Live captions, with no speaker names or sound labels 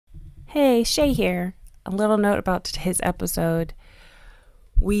Hey, Shay here. A little note about today's episode.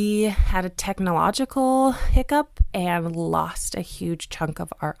 We had a technological hiccup and lost a huge chunk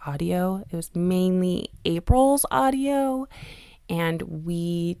of our audio. It was mainly April's audio, and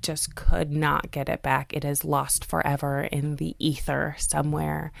we just could not get it back. It is lost forever in the ether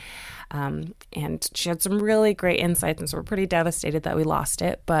somewhere. And she had some really great insights, and so we're pretty devastated that we lost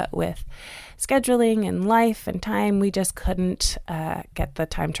it. But with scheduling and life and time, we just couldn't get the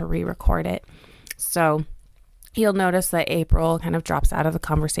time to re-record it. So you'll notice that April kind of drops out of the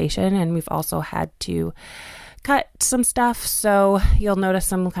conversation, and we've also had to cut some stuff. So you'll notice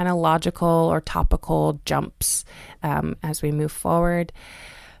some kind of logical or topical jumps as we move forward.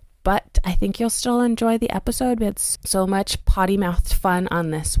 But I think you'll still enjoy the episode. We had so much potty-mouthed fun on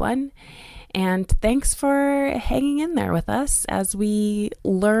this one. And thanks for hanging in there with us as we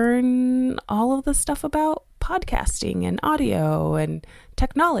learn all of the stuff about podcasting and audio and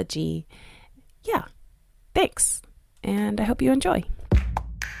technology. Yeah, thanks. And I hope you enjoy.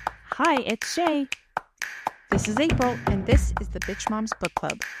 Hi, it's Shay. This is April, and this is the Bitch Moms Book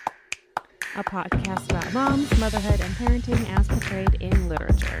Club. A podcast about moms, motherhood, and parenting as portrayed in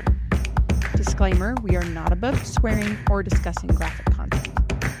literature. Disclaimer, we are not above swearing or discussing graphic content.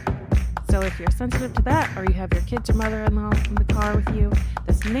 So if you're sensitive to that, or you have your kids or mother-in-law in the car with you,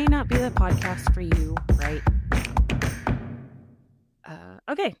 this may not be the podcast for you, right?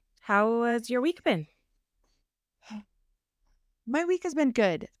 Okay, how has your week been? My week has been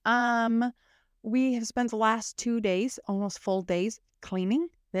good. We have spent the last 2 days, almost full days, cleaning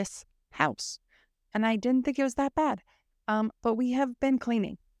this house. And I didn't think it was that bad. But we have been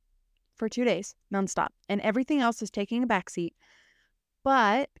cleaning for 2 days, nonstop. And everything else is taking a backseat.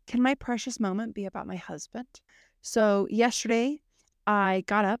 But can my precious moment be about my husband? So yesterday, I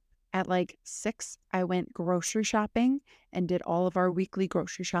got up at like 6. I went grocery shopping and did all of our weekly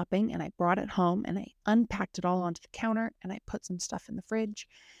grocery shopping. And I brought it home and I unpacked it all onto the counter. And I put some stuff in the fridge.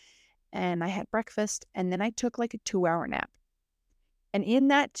 And I had breakfast. And then I took like a 2-hour nap. And in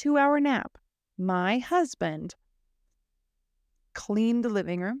that 2-hour nap, my husband cleaned the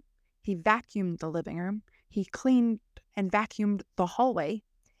living room. He vacuumed the living room. He cleaned and vacuumed the hallway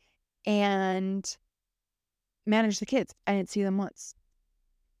and managed the kids. I didn't see them once,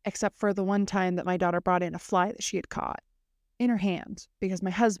 except for the one time that my daughter brought in a fly that she had caught in her hand because my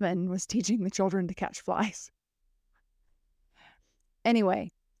husband was teaching the children to catch flies.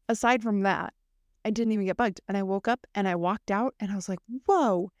 Anyway, aside from that, I didn't even get bugged. And I woke up and I walked out and I was like,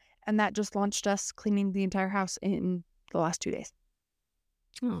 whoa. And that just launched us cleaning the entire house in the last 2 days.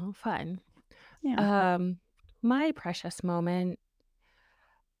 Oh, fun. Yeah. My precious moment.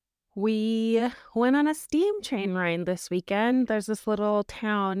 We went on a steam train ride this weekend. There's this little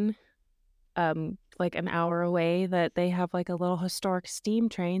town, like an hour away, that they have like a little historic steam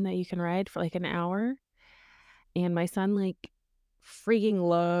train that you can ride for like an hour. And my son like freaking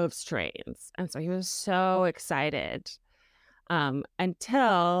loves trains. And so he was so excited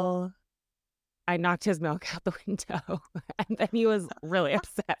until I knocked his milk out the window. And then he was really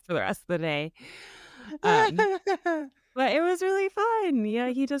upset for the rest of the day. But it was really fun. Yeah,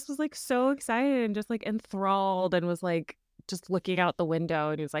 he just was like so excited and just like enthralled and was like just looking out the window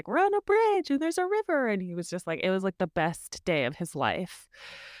and he was like, we're on a bridge and there's a river. And he was just like, it was like the best day of his life.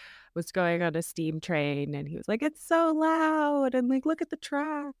 Was going on a steam train and he was like, it's so loud and like look at the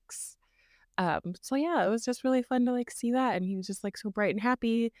tracks. So yeah, it was just really fun to like see that. And he was just like so bright and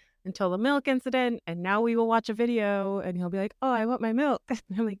happy until the milk incident. And now we will watch a video and he'll be like, oh, I want my milk. And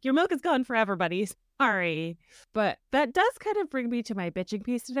I'm like, your milk is gone forever, buddy. Sorry. But that does kind of bring me to my bitching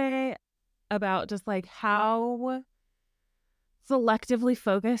piece today about just like how selectively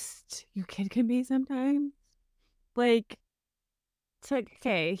focused your kid can be sometimes. Like,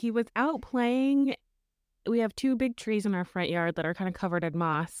 okay, he was out playing. We have 2 big trees in our front yard that are kind of covered in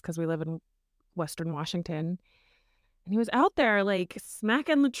moss because we live in Western Washington. And he was out there like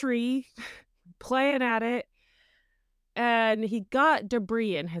smacking the tree, playing at it. And he got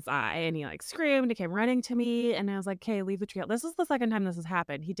debris in his eye and he like screamed. He came running to me and I was like, okay, leave the tree out. This is the second time this has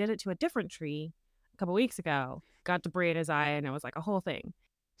happened. He did it to a different tree a couple weeks ago, got debris in his eye and it was like a whole thing.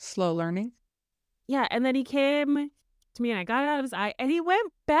 Slow learning. Yeah. And then he came to me and I got it out of his eye and he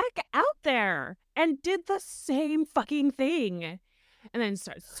went back out there and did the same fucking thing. And then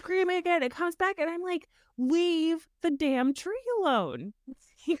starts screaming again. It comes back and I'm like, leave the damn tree alone.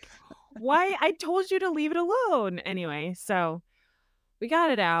 Why? I told you to leave it alone. Anyway, so we got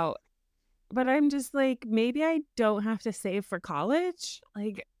it out. But I'm just like, maybe I don't have to save for college.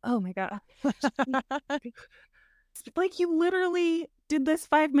 Like, oh my God. Like, you literally did this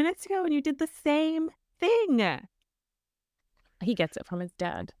 5 minutes ago and you did the same thing. He gets it from his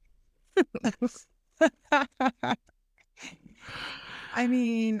dad. I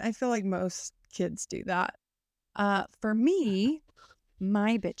mean, I feel like most kids do that. For me,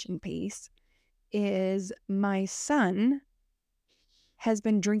 my bitchin' piece is my son has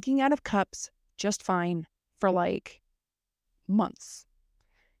been drinking out of cups just fine for like months.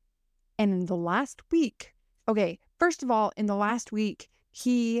 And in the last week, okay, first of all, in the last week,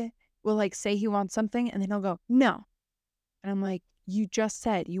 he will like say he wants something and then he'll go, no. And I'm like, you just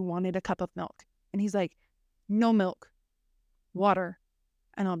said you wanted a cup of milk. And he's like, no milk, water.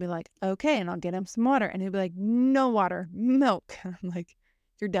 And I'll be like, okay. And I'll get him some water. And he'll be like, no water, milk. And I'm like,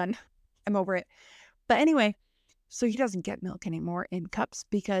 you're done. I'm over it. But anyway, so he doesn't get milk anymore in cups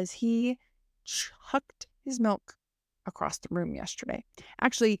because he chucked his milk across the room yesterday.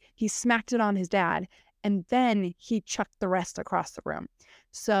 Actually, he smacked it on his dad and then he chucked the rest across the room.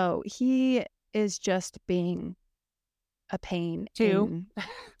 So he is just being a pain 2.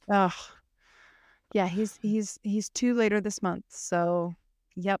 in yeah, he's 2 later this month. So,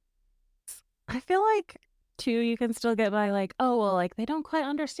 yep. I feel like 2, you can still get by like, oh, well, like they don't quite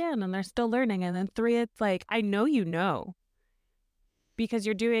understand and they're still learning. And then 3, it's like, I know you know. Because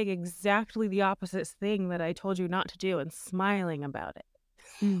you're doing exactly the opposite thing that I told you not to do and smiling about it.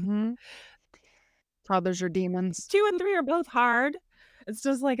 Mm-hmm. Toddlers are demons. 2 and 3 are both hard. It's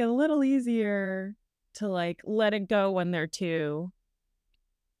just like a little easier to like let it go when they're 2.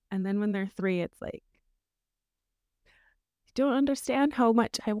 And then when they're 3, it's like, you don't understand how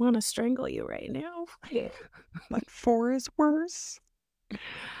much I want to strangle you right now. But 4 is worse.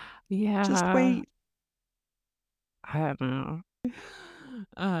 Yeah. Just wait. I don't know.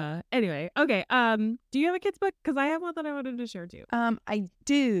 Anyway, okay. Do you have a kids book? Because I have one that I wanted to share too. I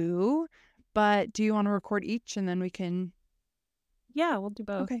do, but do you want to record each and then we can? Yeah, we'll do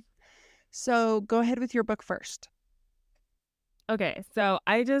both. Okay. So go ahead with your book first. Okay, so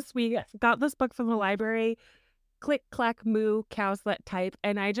we got this book from the library, Click Clack Moo Cows That Type,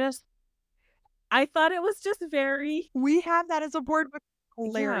 and I thought it was just very. We have that as a board book.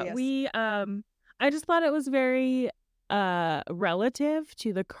 Hilarious. Yeah, I just thought it was very relative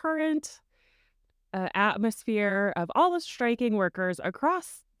to the current atmosphere of all the striking workers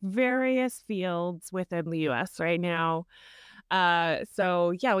across various fields within the US right now.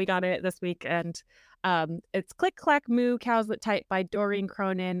 So yeah, we got it this week, and it's Click Clack Moo Cows That Type by Doreen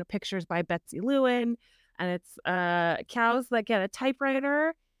Cronin, pictures by Betsy Lewin, and it's cows that get a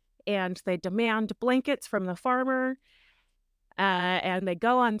typewriter and they demand blankets from the farmer, and they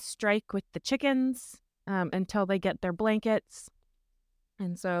go on strike with the chickens until they get their blankets.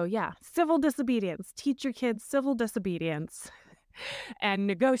 And so, yeah, civil disobedience. Teach your kids civil disobedience and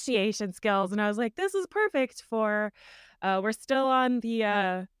negotiation skills. And I was like, this is perfect for, we're still on the,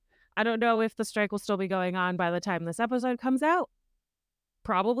 I don't know if the strike will still be going on by the time this episode comes out.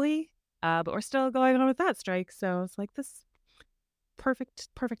 Probably. But we're still going on with that strike. So it's like this perfect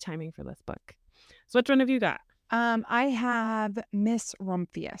timing for this book. So which one have you got? I have Miss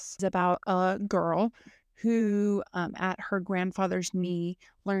Rumphius. It's about a girl who, at her grandfather's knee,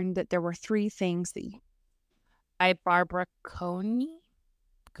 learned that there were 3 things that By Barbara Cooney.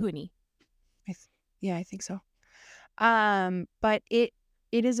 I think so. But it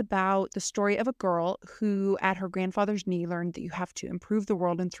is about the story of a girl who, at her grandfather's knee, learned that you have to improve the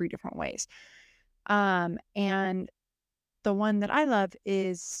world in 3 different ways. And the one that I love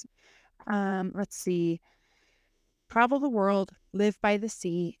is, let's see, travel the world, live by the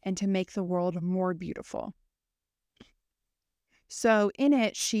sea, and to make the world more beautiful. So in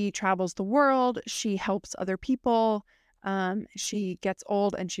it, she travels the world, she helps other people, she gets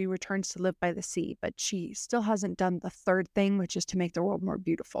old and she returns to live by the sea, but she still hasn't done the 3rd thing, which is to make the world more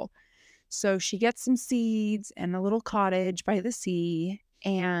beautiful. So she gets some seeds and a little cottage by the sea,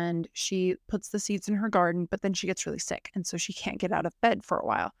 and she puts the seeds in her garden, but then she gets really sick, and so she can't get out of bed for a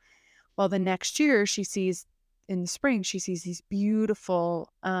while. Well, the next year in the spring, she sees these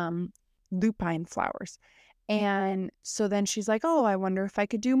beautiful lupine flowers. And so then she's like, oh, I wonder if I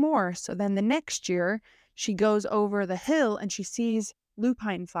could do more. So then the next year she goes over the hill and she sees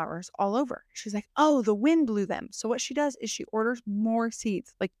lupine flowers all over. She's like, oh, the wind blew them. So what she does is she orders more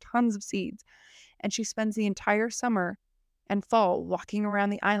seeds, like tons of seeds. And she spends the entire summer and fall walking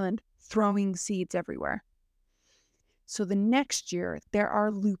around the island, throwing seeds everywhere. So the next year there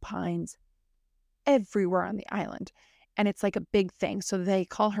are lupines everywhere on the island. And it's like a big thing. So they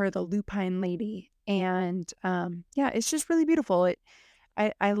call her the Lupine Lady. And yeah, it's just really beautiful.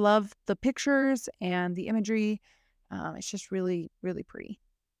 I love the pictures and the imagery. It's just really, really pretty.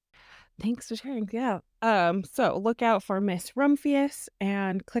 Thanks for sharing. Yeah. So look out for Miss Rumphius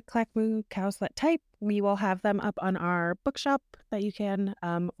and Click Clack Moo Cows That Type. We will have them up on our bookshop that you can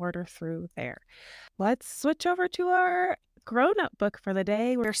order through there. Let's switch over to our grown-up book for the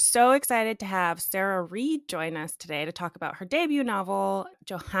day. We're so excited to have Sara Reed join us today to talk about her debut novel,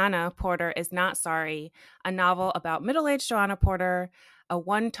 Johanna Porter Is Not Sorry, a novel about middle-aged Johanna Porter, a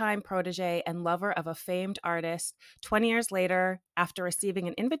one-time protege and lover of a famed artist. 20 years later, after receiving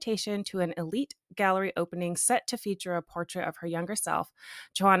an invitation to an elite gallery opening set to feature a portrait of her younger self,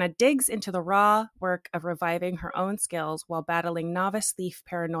 Johanna digs into the raw work of reviving her own skills while battling novice thief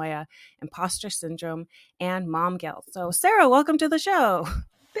paranoia, imposter syndrome, and mom guilt. So, Sara, welcome to the show.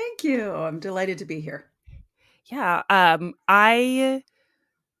 Thank you. I'm delighted to be here. Yeah,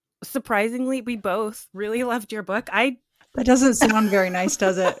 surprisingly, we both really loved your book. That doesn't sound very nice,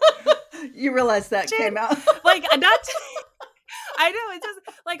 does it? You realize that came out. Like, not I know, it's just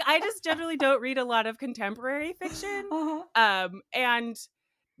like I just generally don't read a lot of contemporary fiction. And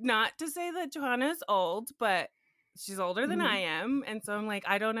not to say that Johanna's old, but she's older than I am, and so I'm like,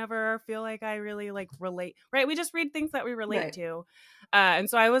 I don't ever feel like I really like relate. Right? We just read things that we relate to, and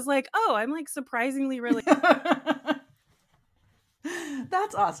so I was like, oh, I'm like surprisingly really.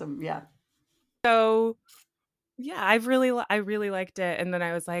 That's awesome. Yeah. So, yeah, I really liked it, and then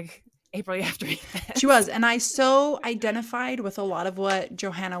I was like, April, you have to read this. She was, and I so identified with a lot of what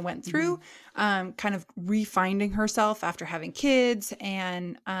Johanna went through, kind of refinding herself after having kids,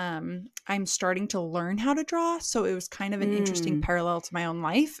 and I'm starting to learn how to draw, so it was kind of an interesting parallel to my own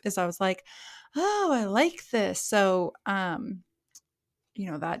life, as I was like, oh, I like this. So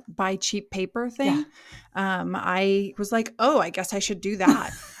that buy cheap paper thing. I was like, oh, I guess I should do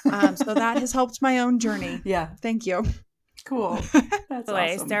that. So that has helped my own journey. Yeah. Thank you. Cool. That's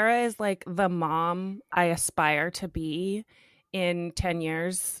awesome. Sara is like the mom I aspire to be in 10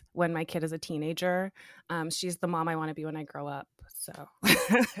 years when my kid is a teenager. She's the mom I want to be when I grow up. So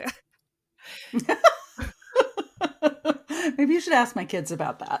maybe you should ask my kids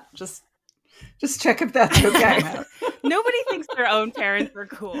about that. Just check if that's okay. Nobody thinks their own parents are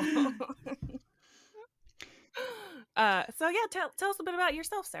cool. So yeah, tell us a bit about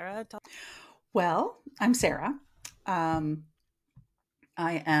yourself, Sara. Well, I'm Sara. I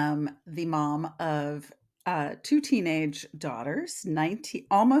am the mom of two teenage daughters,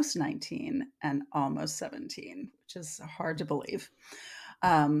 almost 19 and almost 17, which is hard to believe.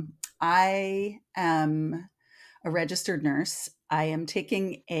 I am a registered nurse. I am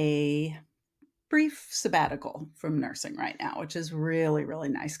taking a brief sabbatical from nursing right now, which is really, really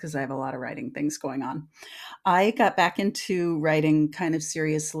nice because I have a lot of writing things going on. I got back into writing kind of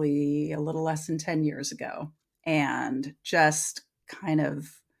seriously a little less than 10 years ago, and just kind of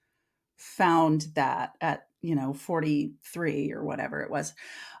found that at 43 or whatever it was,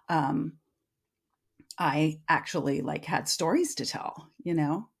 I actually had stories to tell.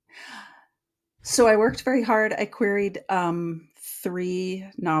 So I worked very hard. I queried 3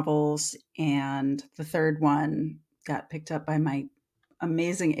 novels, and the third one got picked up by my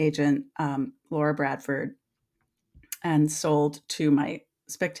amazing agent, Laura Bradford, and sold to my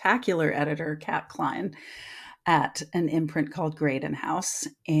spectacular editor, Kat Klein, at an imprint called Graydon House.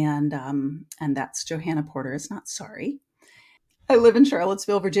 And that's Johanna Porter Is Not Sorry. I live in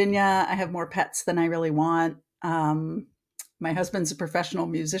Charlottesville, Virginia. I have more pets than I really want. My husband's a professional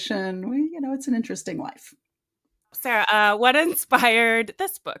musician. It's an interesting life. Sara, what inspired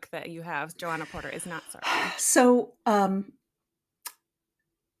this book that you have, Johanna Porter Is Not Sorry? So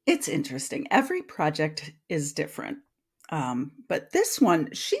it's interesting. Every project is different. But this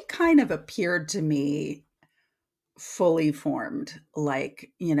one, she kind of appeared to me fully formed,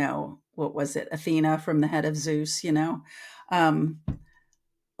 like, what was it? Athena from the head of Zeus,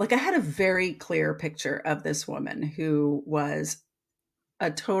 I had a very clear picture of this woman who was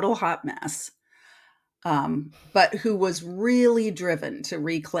a total hot mess, but who was really driven to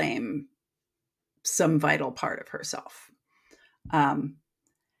reclaim some vital part of herself. And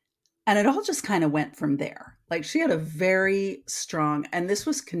it all just kind of went from there. She had a very strong, and this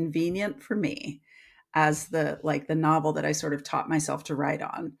was convenient for me as the novel that I sort of taught myself to write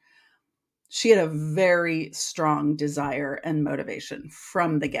on. She had a very strong desire and motivation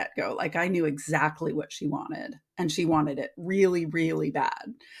from the get-go. I knew exactly what she wanted, and she wanted it really, really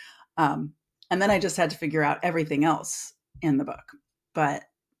bad. And then I just had to figure out everything else in the book. But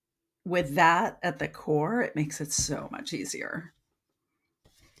with that at the core, it makes it so much easier.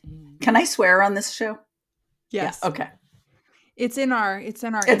 Can I swear on this show? Yes. Yeah, okay. It's in our It's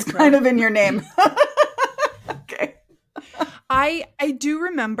intro. kind of in your name. Okay. I do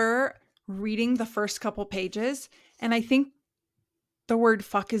remember reading the first couple pages, and I think the word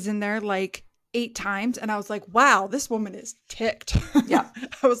fuck is in there like 8 times. And I was like, wow, this woman is ticked. Yeah.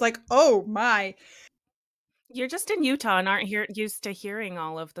 I was like, oh my. You're just in Utah and aren't used to hearing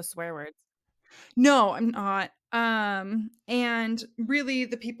all of the swear words. No, I'm not. And really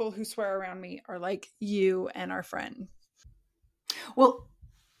the people who swear around me are like you and our friend. Well,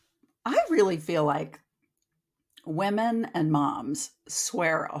 I really feel like women and moms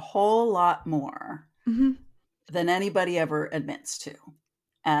swear a whole lot more Mm-hmm. than anybody ever admits to.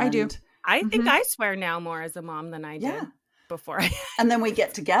 I do. And I think Mhm. I swear now more as a mom than I yeah. did before. And then we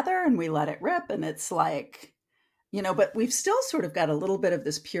get together and we let it rip. And it's like, but we've still sort of got a little bit of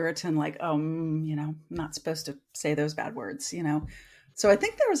this Puritan, like, I'm not supposed to say those bad words. So I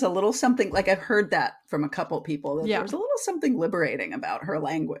think there was a little something, like I've heard that from a couple people, that Yeah. there was a little something liberating about her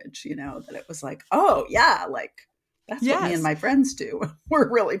language, that it was like, oh, yeah, like that's what me and Yes. my friends do. We're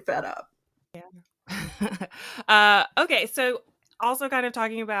really fed up. Okay, so also kind of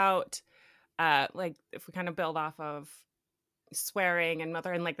talking about like if we kind of build off of swearing and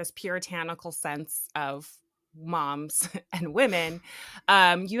mother and like this puritanical sense of moms and women,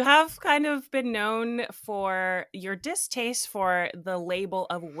 you have kind of been known for your distaste for the label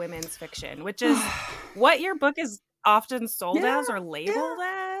of women's fiction, which is what your book is often sold as or labeled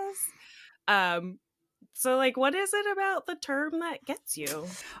as. So like, what is it about the term that gets you?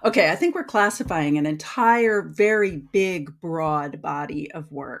 Okay, I think we're classifying an entire very big, broad body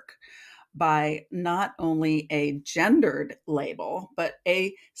of work by not only a gendered label, but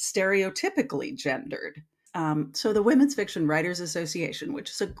a stereotypically gendered. So the Women's Fiction Writers Association, which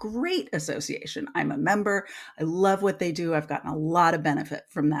is a great association. I'm a member. I love what they do. I've gotten a lot of benefit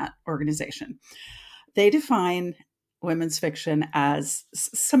from that organization. They define women's fiction as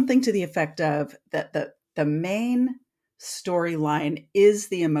something to the effect of that the main storyline is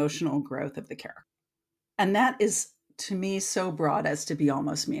the emotional growth of the character. And that is, to me, so broad as to be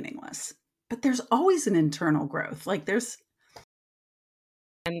almost meaningless. But there's always an internal growth. Like there's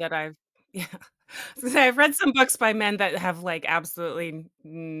And that yeah. So I've read some books by men that have like absolutely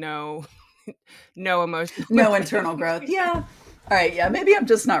no emotional no internal growth. Yeah. All right. Yeah. Maybe I'm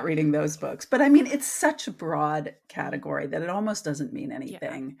just not reading those books. But I mean, it's such a broad category that it almost doesn't mean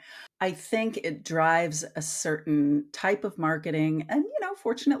anything. Yeah. I think it drives a certain type of marketing. And,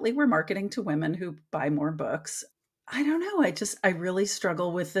 fortunately, we're marketing to women who buy more books. I don't know. I really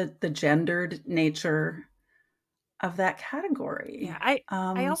struggle with the gendered nature of that category. Yeah.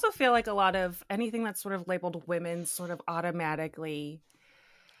 I also feel like a lot of anything that's sort of labeled women sort of automatically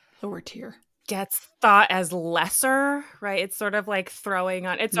lower tier gets thought as lesser, right? It's sort of like throwing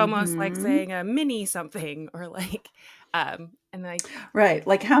on, it's almost like saying a mini something or like, and like, right.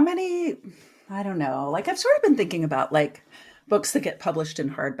 Like how many, I don't know, like I've sort of been thinking about like books that get published in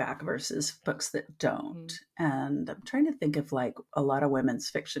hardback versus books that don't. And I'm trying to think if like a lot of women's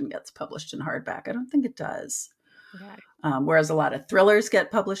fiction gets published in hardback. I don't think it does. Yeah. Whereas a lot of thrillers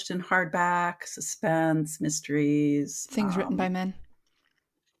get published in hardback, suspense, mysteries. Things written by men.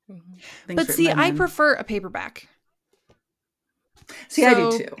 But see, I prefer a paperback. See, I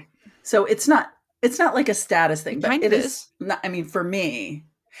do too. So it's not like a status thing, but it is not, I mean, for me,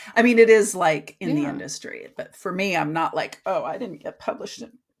 it is like in the industry, but for me, I'm not like, oh, I didn't get published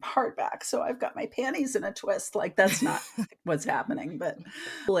in hardback, so I've got my panties in a twist. Like that's not what's happening. But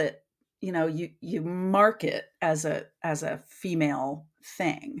it, you mark it as a female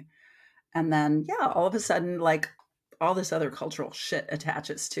thing, and then all of a sudden, like all this other cultural shit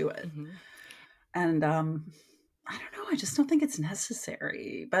attaches to it, and I don't know. I just don't think it's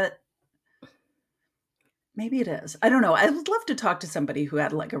necessary, but maybe it is. I don't know. I would love to talk to somebody who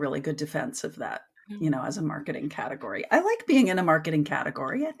had like a really good defense of that, as a marketing category. I like being in a marketing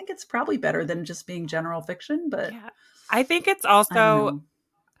category. I think it's probably better than just being general fiction, but I think it's also,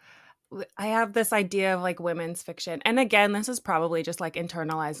 I have this idea of like women's fiction. And again, this is probably just like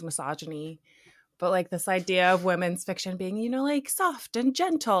internalized misogyny, but like this idea of women's fiction being, like soft and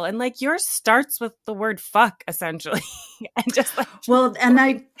gentle, and like yours starts with the word fuck essentially. And just like, well, and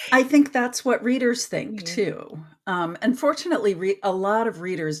I think that's what readers think too. Unfortunately, a lot of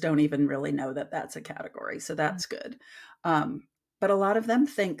readers don't even really know that that's a category. So that's good. But a lot of them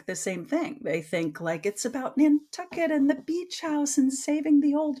think the same thing. They think like it's about Nantucket and the beach house and saving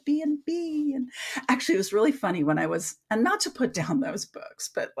the old B&B. And actually, it was really funny when I was, and not to put down those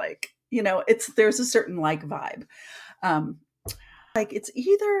books, but like, there's a certain like vibe. Like it's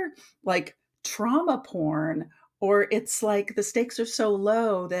either like trauma porn or it's like the stakes are so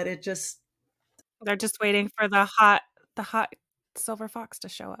low that they're just waiting for the hot silver fox to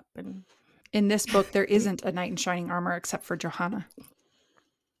show up. And in this book, there isn't a knight in shining armor except for Johanna.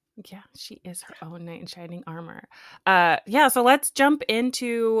 Yeah, she is her own knight in shining armor. So let's jump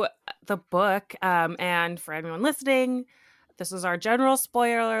into the book. And for anyone listening, this is our general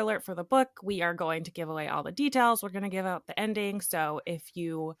spoiler alert for the book. We are going to give away all the details. We're going to give out the ending. So if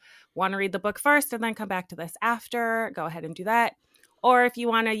you want to read the book first and then come back to this after, go ahead and do that. Or if you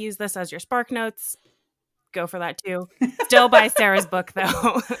want to use this as your Spark Notes, go for that too. Still buy Sarah's book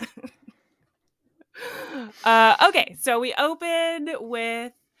though. Okay, so we open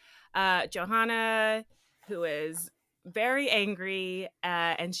with Johanna, who is very angry,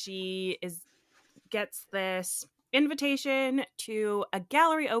 and she gets this invitation to a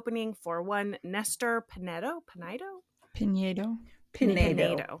gallery opening for one Nestor Pinedo. Pinedo.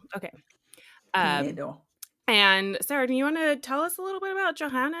 Okay. Pinedo. And Sarah, do you want to tell us a little bit about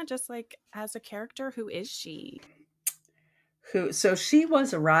Johanna, just like as a character? Who is she? So she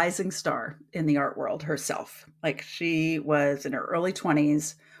was a rising star in the art world herself. Like, she was in her early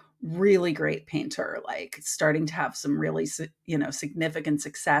 20s, really great painter, like starting to have some really, significant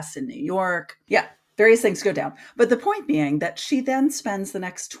success in New York. Yeah, various things go down. But the point being that she then spends the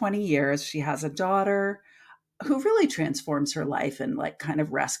next 20 years, she has a daughter who really transforms her life and like kind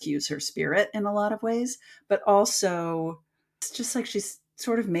of rescues her spirit in a lot of ways. But also, it's just like she's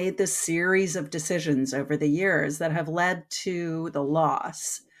sort of made this series of decisions over the years that have led to the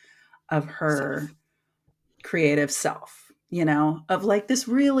loss of her creative self, of like this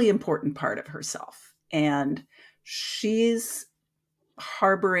really important part of herself. And she's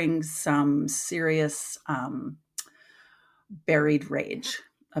harboring some serious buried rage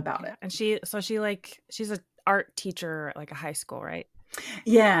about it. And she's an art teacher at like a high school, right?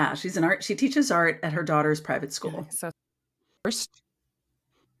 Yeah, she teaches art at her daughter's private school. So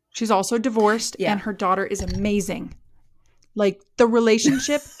she's also divorced, Yeah. and her daughter is amazing. Like, the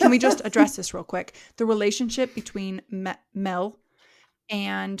relationship, can we just address this real quick? The relationship between Mel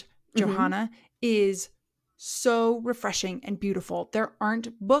and Johanna is so refreshing and beautiful. There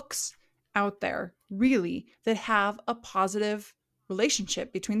aren't books out there, really, that have a positive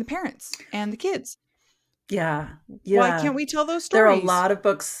relationship between the parents and the kids. Yeah. Why can't we tell those stories? There are a lot of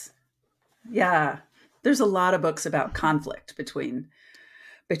books. Yeah. There's a lot of books about conflict between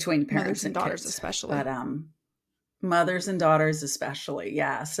parents mothers and daughters, kids, especially. But mothers and daughters especially.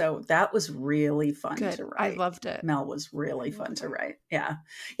 Yeah. So that was really fun to write. I loved it. Mel was really fun to write. Yeah.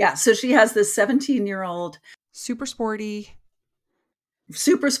 Yeah. So she has this 17-year-old, super sporty,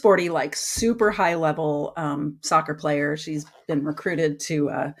 like super high level soccer player. She's been recruited to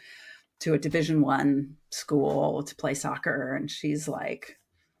a Division I school to play soccer, and she's like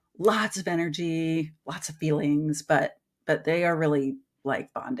lots of energy, lots of feelings, but they are really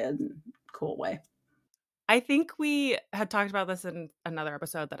like bonded in a cool way. I think we had talked about this in another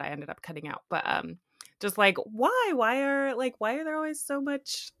episode that I ended up cutting out, but just like why are there always so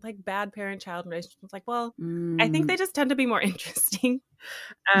much like bad parent-child relationships? Like, well, I think they just tend to be more interesting.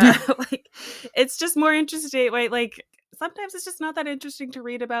 Like, it's just more interesting, right? Like, sometimes it's just not that interesting to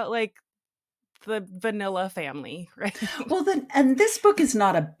read about like the vanilla family, right? Well, then, and this book is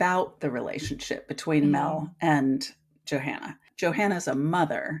not about the relationship between Mel and Johanna. Johanna's a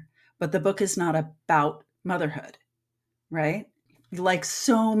mother, but the book is not about motherhood, right? Like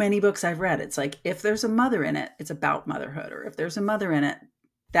so many books I've read, it's like if there's a mother in it, it's about motherhood, or if there's a mother in it,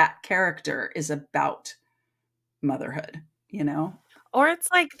 that character is about motherhood, Or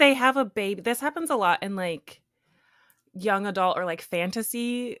it's like they have a baby. This happens a lot in like young adult or like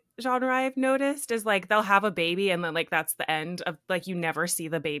fantasy genre. I've noticed is like they'll have a baby and then like that's the end of like you never see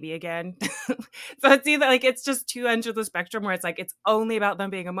the baby again. So it's either like it's just two ends of the spectrum where it's like it's only about them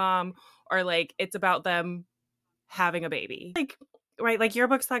being a mom, or like it's about them having a baby. Like, right, like your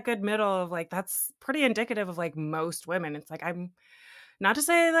book's that good middle of like that's pretty indicative of like most women. It's like, I'm not to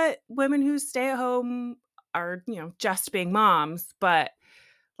say that women who stay at home are, just being moms, but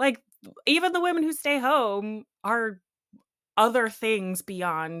like even the women who stay home are other things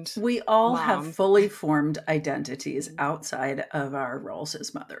beyond. We all mom. have fully formed identities outside of our roles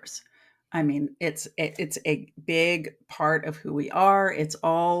as mothers. I mean, it's a big part of who we are. It's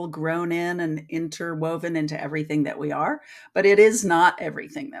all grown in and interwoven into everything that we are, but it is not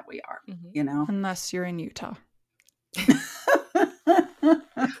everything that we are, Unless you're in Utah.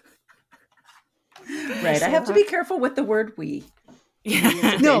 Right. I have to be careful with the word we.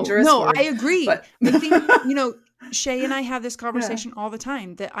 Yeah. No, word, I agree. But I think, Shay and I have this conversation all the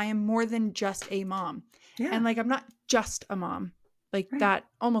time that I am more than just a mom. Yeah. And like, I'm not just a mom. Like that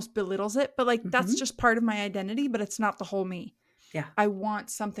almost belittles it, but like that's just part of my identity, but it's not the whole me. Yeah. I want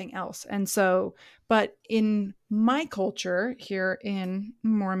something else. And so, but in my culture here in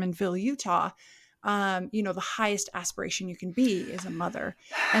Mormonville, Utah, the highest aspiration you can be is a mother.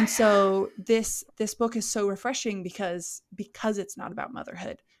 And so this book is so refreshing because it's not about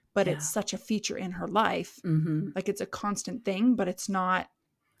motherhood, but it's such a feature in her life. Like it's a constant thing, but it's not.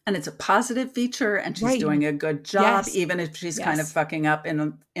 And it's a positive feature, and she's doing a good job, even if she's kind of fucking up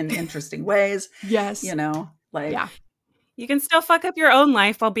in interesting ways. Yes. Like, you can still fuck up your own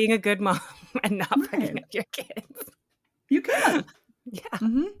life while being a good mom and not fucking up your kids. You can. Yeah.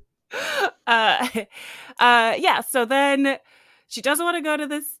 So then she doesn't want to go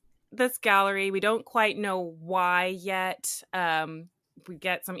to this gallery. We don't quite know why yet. We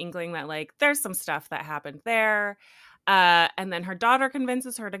get some inkling that like there's some stuff that happened there. And then her daughter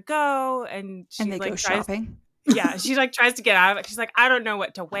convinces her to go, and she go shopping. Yeah, she like tries to get out of it. She's like, I don't know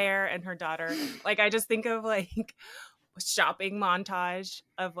what to wear, and her daughter, like, I just think of like shopping montage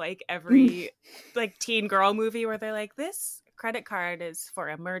of like every like teen girl movie where they're like, this credit card is for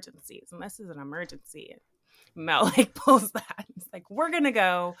emergencies, and this is an emergency. And Mel like pulls that. It's like, we're gonna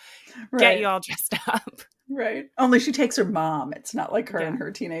go get you all dressed up. Right. Only she takes her mom. It's not like her and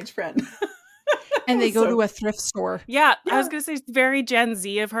her teenage friend. And they go to a thrift store. Yeah, I was going to say it's very Gen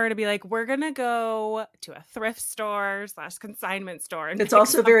Z of her to be like, we're going to go to a thrift store / consignment store. And it's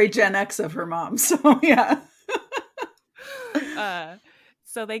also very Gen X of her mom. So, yeah.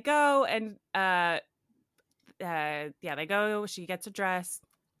 So they go and, they go. She gets a dress.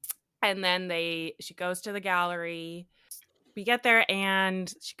 And then she goes to the gallery. We get there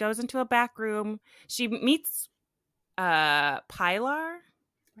and she goes into a back room. She meets Pilar. Right?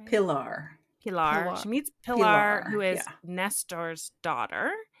 Pilar. She meets Pilar, who is Nestor's daughter.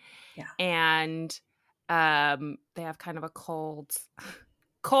 Yeah. And they have kind of a cold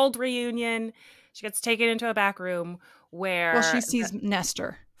reunion. She gets taken into a back room where... Well, she sees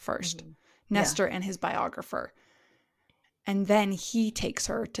Nestor first. Mm-hmm. Nestor and his biographer. And then he takes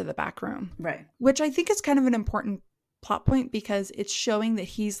her to the back room. Right. Which I think is kind of an important plot point because it's showing that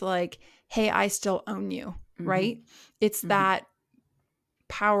he's like, hey, I still own you, right? It's that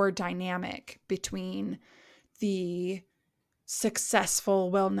power dynamic between the successful,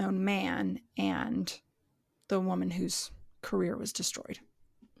 well-known man and the woman whose career was destroyed.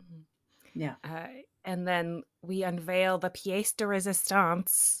 Yeah. And then we unveil the pièce de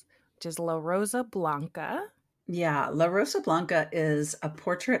résistance, which is La Rosa Blanca. Yeah, La Rosa Blanca is a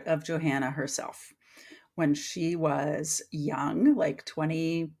portrait of Johanna herself when she was young, like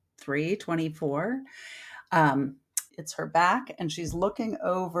 23, 24. It's her back, and she's looking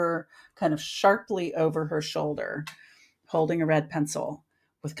over, kind of sharply over her shoulder, holding a red pencil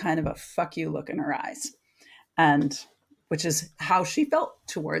with kind of a fuck you look in her eyes. And which is how she felt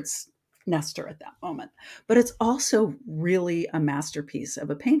towards Nestor at that moment. But it's also really a masterpiece of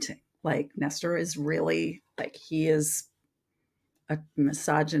a painting. Like Nestor is really, like, he is a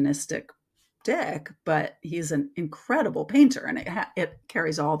misogynistic dick, but he's an incredible painter, and it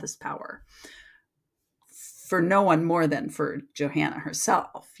carries all this power for no one more than for Johanna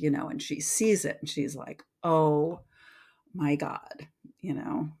herself, and she sees it and she's like, oh my God,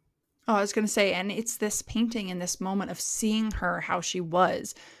 Oh, I was going to say, and it's this painting in this moment of seeing her how she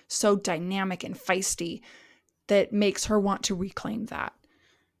was so dynamic and feisty that makes her want to reclaim that.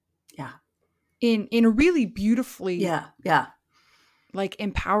 Yeah. In a really beautifully, yeah, like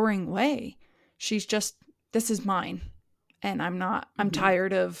empowering way. She's just, this is mine. And I'm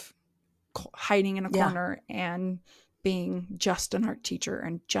tired of hiding in a corner and being just an art teacher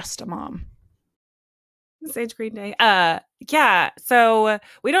and just a mom. Sage Green Day. So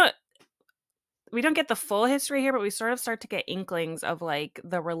we don't get the full history here, but we sort of start to get inklings of like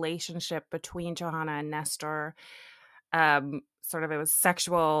the relationship between Johanna and Nestor. Sort of it was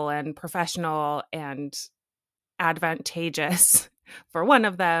sexual and professional and advantageous for one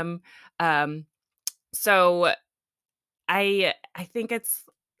of them. So I think it's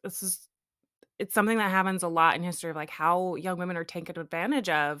something that happens a lot in history of like how young women are taken advantage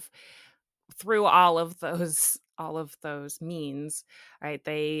of through all of those means, right?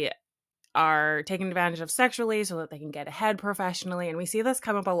 They are taken advantage of sexually so that they can get ahead professionally. And we see this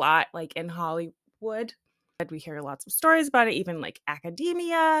come up a lot like in Hollywood. We hear lots of stories about it, even like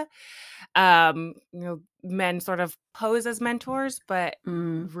academia. Men sort of pose as mentors, but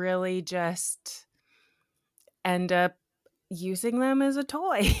really just end up using them as a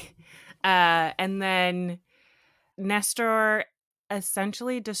toy. And then Nestor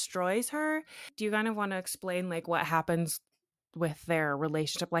essentially destroys her. Do you kind of want to explain like what happens with their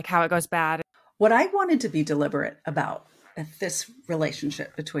relationship, like how it goes bad? What I wanted to be deliberate about this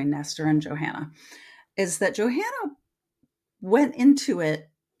relationship between Nestor and Johanna is that Johanna went into it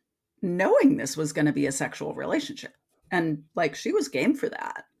knowing this was going to be a sexual relationship. And like, she was game for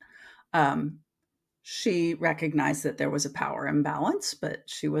that. she recognized that there was a power imbalance, but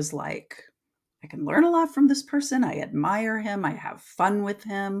she was like, I can learn a lot from this person. I admire him. I have fun with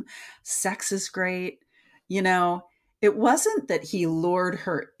him. Sex is great. You know, it wasn't that he lured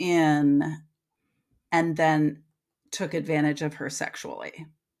her in and then took advantage of her sexually.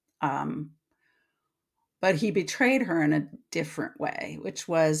 Um, but he betrayed her in a different way, which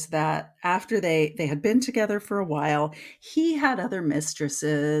was that after they had been together for a while, he had other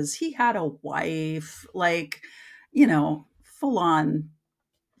mistresses, he had a wife, like, you know, full on,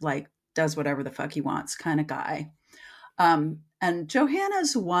 like, does whatever the fuck he wants kind of guy. And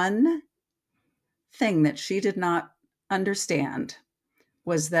Johanna's one thing that she did not understand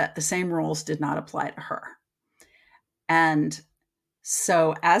was that the same rules did not apply to her. And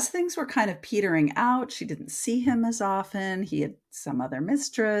so, as things were kind of petering out, she didn't see him as often. He had some other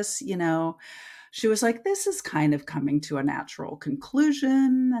mistress, you know. She was like, this is kind of coming to a natural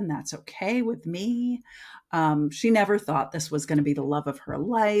conclusion, and that's okay with me. She never thought this was going to be the love of her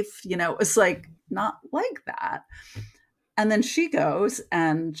life. You know, it was like not like that. And then she goes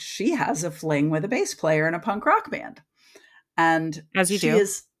and she has a fling with a bass player in a punk rock band. And As you she do.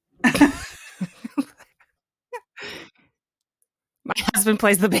 is. My husband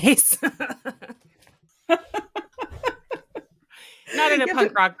plays the bass. Not in a Yeah,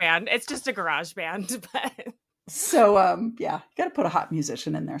 punk but rock band. It's just a garage band. But so yeah, got to put a hot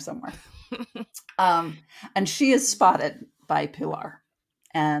musician in there somewhere. And she is spotted by Pilar,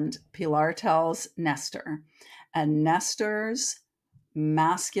 and Pilar tells Nestor, and Nestor's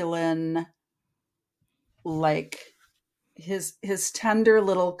masculine, like his tender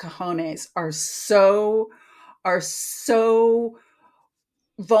little cojones are so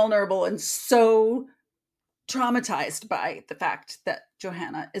vulnerable and so traumatized by the fact that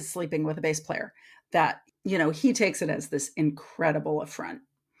Johanna is sleeping with a bass player that, you know, he takes it as this incredible affront,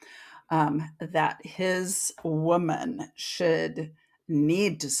 that his woman should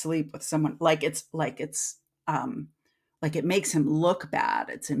need to sleep with someone like it makes him look bad.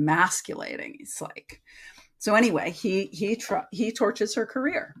 It's emasculating. He's like, so anyway, he torches her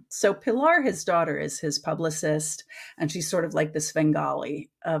career. So Pilar, his daughter, is his publicist, and she's sort of like the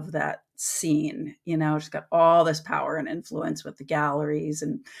Svengali of that scene. You know, she's got all this power and influence with the galleries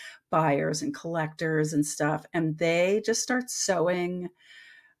and buyers and collectors and stuff, and they just start sowing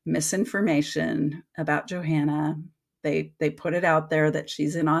misinformation about Johanna. They put it out there that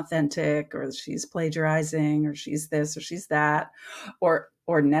she's inauthentic, or she's plagiarizing, or she's this or she's that, or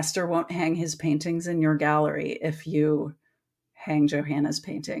Nestor won't hang his paintings in your gallery if you hang Johanna's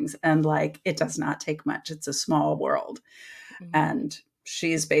paintings. And like, it does not take much. It's a small world. mm-hmm. And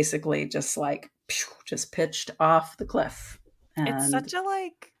she's basically just like, just pitched off the cliff. And It's such a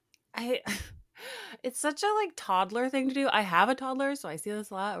like it's such a like toddler thing to do. I have a toddler, so I see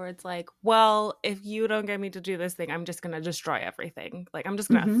this a lot where it's like, well, if you don't get me to do this thing, I'm just gonna destroy everything. Like I'm just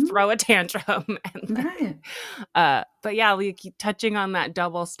gonna throw a tantrum and like, right. But yeah, we keep touching on that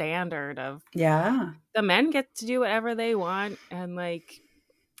double standard of the men get to do whatever they want and like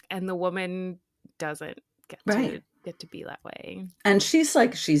and the woman doesn't get to be that way. And she's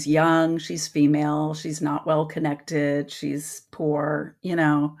like, she's young, she's female, she's not well connected, she's poor, you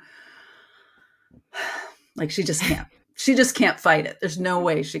know. Like she just can't fight it. There's no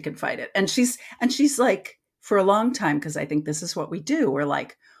way she can fight it. And she's like, for a long time, because I think this is what we do, we're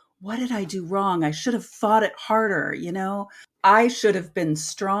like, what did I do wrong? I should have fought it harder, you know? I should have been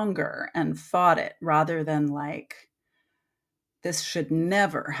stronger and fought it rather than like, this should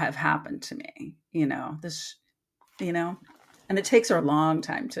never have happened to me, you know, and it takes her a long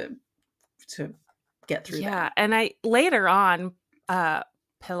time to get through that. Yeah. And I later on,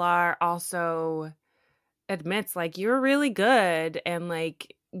 Pilar also admits like you're really good and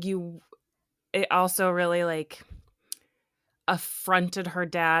like it also really like affronted her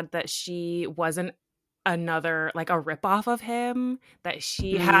dad that she wasn't another like a ripoff of him, that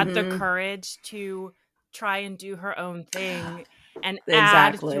she had the courage to try and do her own thing and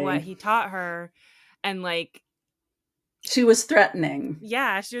add to what he taught her. And like she was threatening.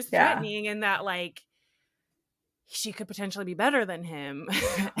 Yeah, she was threatening in that like she could potentially be better than him.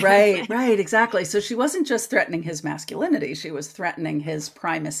 Right, exactly. So she wasn't just threatening his masculinity, she was threatening his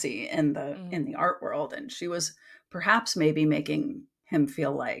primacy in the art world, and she was perhaps maybe making him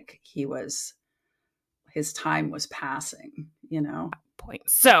feel like his time was passing, you know. Point.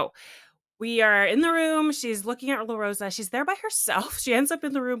 So we are in the room. She's looking at La Rosa. She's there by herself. She ends up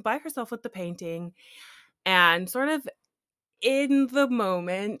in the room by herself with the painting, and sort of in the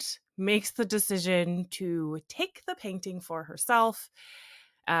moment makes the decision to take the painting for herself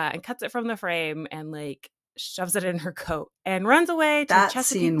and cuts it from the frame and like shoves it in her coat, and runs away to That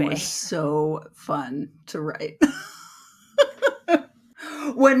Chesapeake scene Bay. was so fun to write.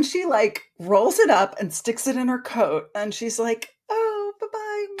 When she like rolls it up and sticks it in her coat, and she's like, "Oh,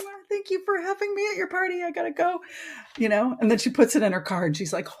 bye-bye. Thank you for having me at your party. I gotta go." And then she puts it in her car and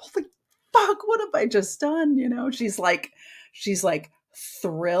she's like, "Holy fuck, what have I just done?" She's like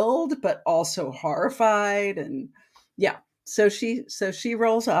thrilled, but also horrified. And yeah. So she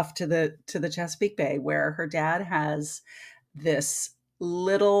rolls off to the Chesapeake Bay, where her dad has this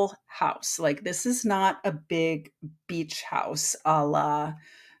little house. Like, this is not a big beach house a la,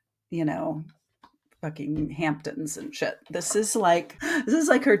 you know, fucking Hamptons and shit. This is like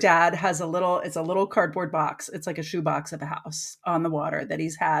her dad has it's a little cardboard box. It's like a shoebox of a house on the water that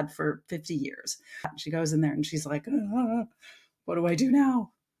he's had for 50 years. She goes in there and she's like, what do I do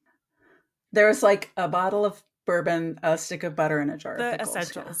now? There's like a bottle of bourbon, a stick of butter, and a jar of The pickles.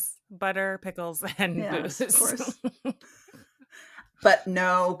 essentials: butter, pickles, and Yes, booze. of course. But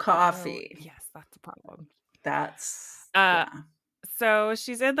no coffee. Yes, that's a problem. That's So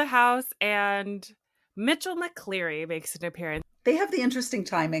she's in the house, and Mitchell McCleary makes an appearance. They have the interesting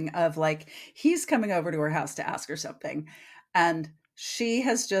timing of like, he's coming over to her house to ask her something, and she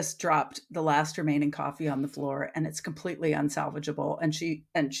has just dropped the last remaining coffee on the floor, and it's completely unsalvageable, and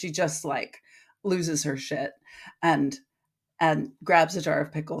she just like loses her shit and grabs a jar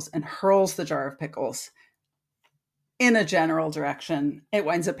of pickles and hurls the jar of pickles in a general direction. It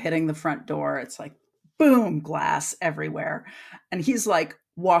winds up hitting the front door. It's like boom, glass everywhere. And he's like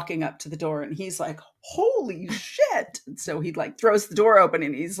walking up to the door and he's like, holy shit. And so he like throws the door open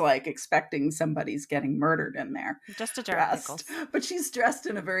and he's like expecting somebody's getting murdered in there. Just a jar of pickles. But she's dressed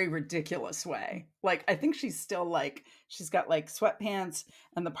in a very ridiculous way. Like, I think she's still like, she's got like sweatpants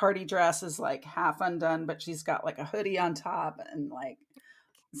and the party dress is like half undone, but she's got like a hoodie on top and like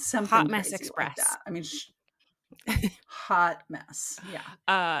something Hot Mess crazy Express. like that. I mean, hot mess.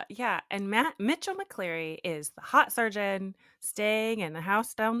 Yeah. And Mitchell McCleary is the hot surgeon staying in the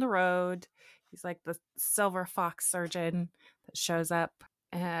house down the road. He's like the silver fox surgeon that shows up.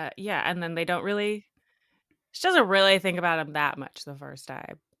 And then she doesn't really think about him that much the first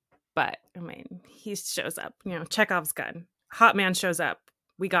time. But I mean, he shows up, Chekhov's gun. Hot man shows up.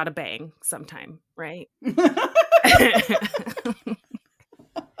 We gotta bang sometime, right?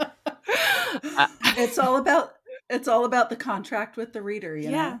 It's all about the contract with the reader,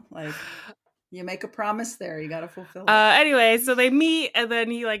 you know? Like, you make a promise there, you gotta fulfill it. Anyway, so they meet, and then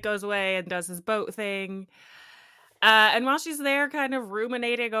he like goes away and does his boat thing. And while she's there kind of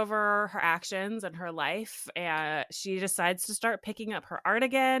ruminating over her actions and her life, she decides to start picking up her art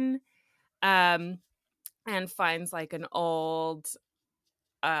again, and finds like an old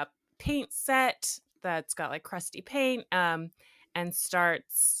paint set that's got like crusty paint, and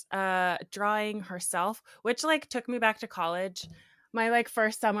starts drawing herself, which like took me back to college. My like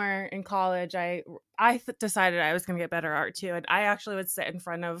first summer in college, I decided I was gonna get better art too, and I actually would sit in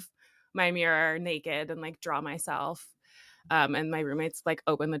front of my mirror naked and like draw myself, and my roommates like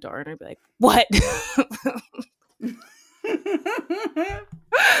open the door and I'd be like, what? But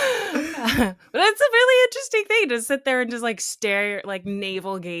it's a really interesting thing to sit there and just like stare, like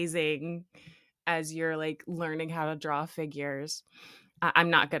navel gazing as you're like learning how to draw figures.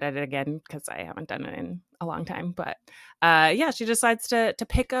 I'm not good at it again because I haven't done it in a long time, but she decides to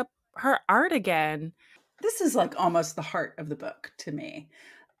pick up her art again. This is like almost the heart of the book to me,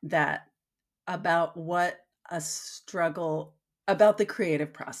 that about what a struggle, about the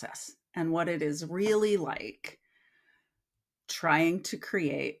creative process and what it is really like trying to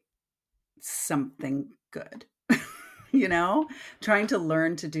create something good. Trying to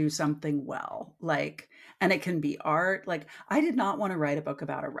learn to do something well, like, and it can be art. Like, I did not want to write a book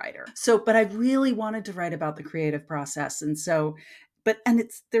about a writer. but I really wanted to write about the creative process. And so,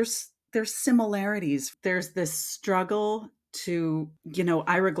 there's similarities. There's this struggle to,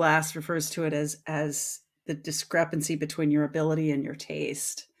 Ira Glass refers to it as the discrepancy between your ability and your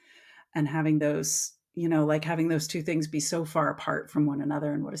taste, and having those, having those two things be so far apart from one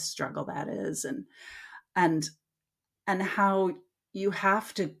another, and what a struggle that is. And how you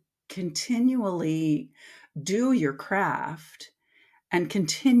have to continually do your craft and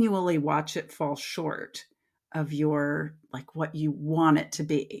continually watch it fall short of your, like, what you want it to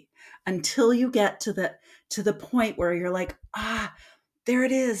be, until you get to the point where you're like, there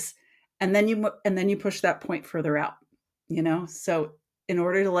it is. And then you push that point further out, so in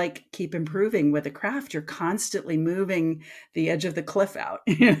order to like keep improving with a craft, you're constantly moving the edge of the cliff out,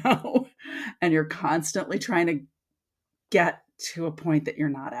 and you're constantly trying to get to a point that you're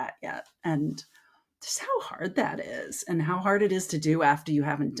not at yet. And just how hard that is, and how hard it is to do after you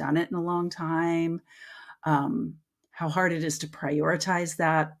haven't done it in a long time. how hard it is to prioritize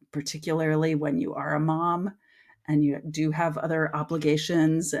that, particularly when you are a mom and you do have other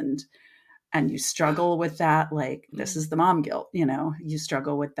obligations and you struggle with that. Like, this is the mom guilt, you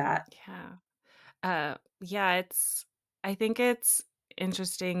struggle with that. Yeah. Yeah, I think it's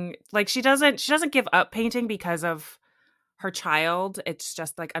interesting. Like she doesn't give up painting because of her child. It's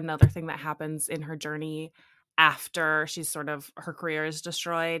just like another thing that happens in her journey after her career is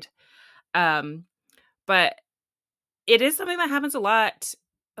destroyed. Um, but it is something that happens a lot,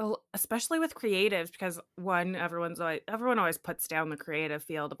 especially with creatives, because one, everyone always puts down the creative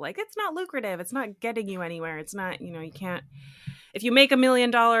field of like, it's not lucrative, it's not getting you anywhere, it's not, you can't, if you make $1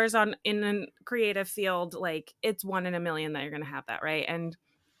 million in a creative field, like it's 1 in a million that you're going to have that, right? And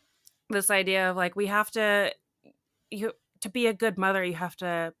this idea of like, to be a good mother, you have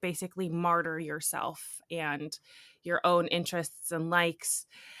to basically martyr yourself and your own interests and likes,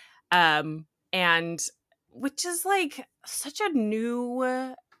 and which is like such a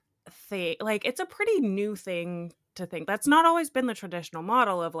new thing. Like it's a pretty new thing to think. That's not always been the traditional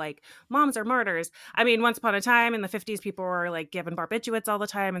model of like moms are martyrs. I mean, once upon a time in the 50s, people were like given barbiturates all the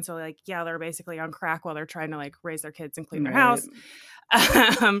time, and so like they're basically on crack while they're trying to like raise their kids and clean their house.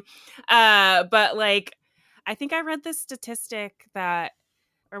 But like I think I read this statistic that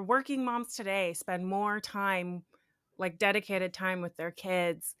working moms today spend more time, like dedicated time with their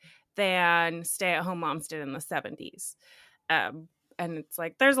kids, than stay-at-home moms did in the 70s. And it's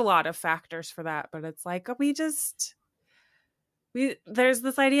like there's a lot of factors for that, but it's like there's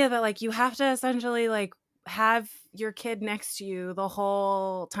this idea that like you have to essentially like have your kid next to you the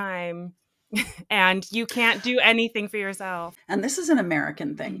whole time and you can't do anything for yourself. And this is an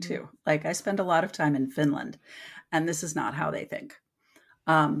American thing too. Like I spend a lot of time in Finland, and this is not how they think,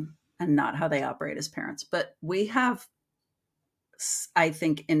 and not how they operate as parents. But we have, I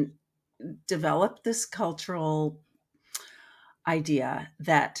think, developed this cultural idea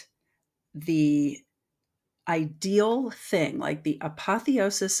that the ideal thing, like the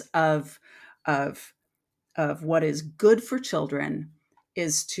apotheosis of what is good for children,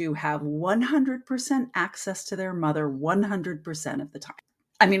 is to have 100% access to their mother 100% of the time.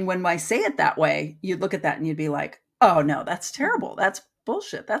 I mean, when I say it that way, you'd look at that and you'd be like, oh no, that's terrible. That's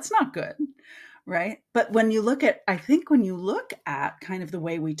bullshit. That's not good. Right. But I think when you look at kind of the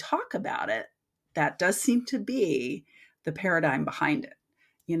way we talk about it, that does seem to be the paradigm behind it,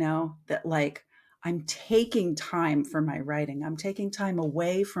 that like, I'm taking time for my writing. I'm taking time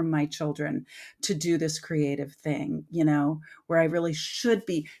away from my children to do this creative thing, where I really should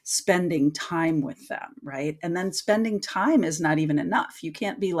be spending time with them. Right. And then spending time is not even enough. You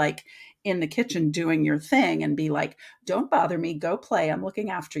can't be like in the kitchen doing your thing and be like, don't bother me, go play, I'm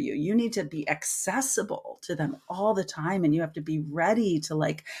looking after you. You need to be accessible to them all the time. And you have to be ready to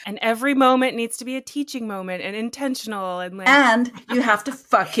like, and every moment needs to be a teaching moment and intentional. And you have to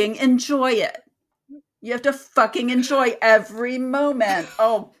fucking enjoy it. You have to fucking enjoy every moment.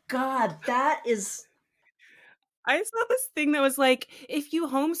 Oh God, that is. I saw this thing that was like, if you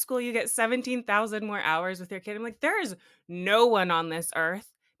homeschool, you get 17,000 more hours with your kid. I'm like, there is no one on this earth,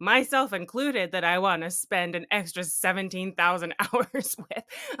 myself included, that I want to spend an extra 17,000 hours with.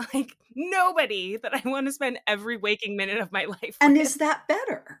 Like nobody that I want to spend every waking minute of my life and with. Is that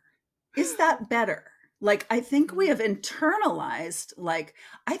better? Is that better? Like, I think we have internalized, like,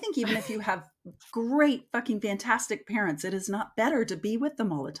 I think even if you have great, fucking fantastic parents, it is not better to be with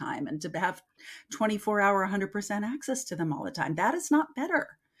them all the time and to have 24-hour, 100% access to them all the time. That is not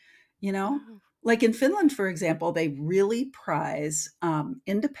better, Like in Finland, for example, they really prize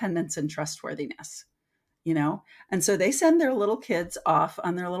independence and trustworthiness, And so they send their little kids off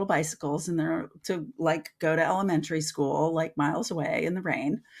on their little bicycles and they're to like go to elementary school, like miles away in the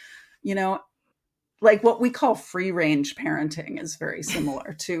rain, like what we call free range parenting is very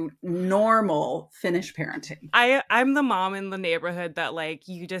similar to normal Finnish parenting. I'm the mom in the neighborhood that like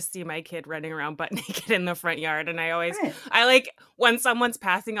you just see my kid running around butt naked in the front yard, and I like when someone's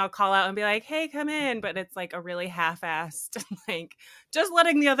passing, I'll call out and be like, hey, come in, but it's like a really half-assed like just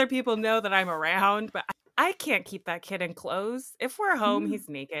letting the other people know that I'm around, but I can't keep that kid in clothes. If we're home, he's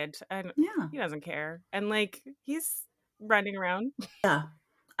naked and he doesn't care, and like he's running around. Yeah.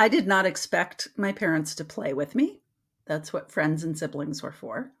 I did not expect my parents to play with me. That's what friends and siblings were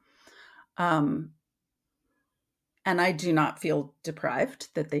for. And I do not feel deprived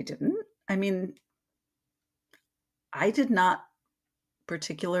that they didn't. I mean, I did not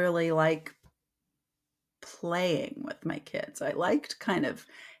particularly like playing with my kids. I liked kind of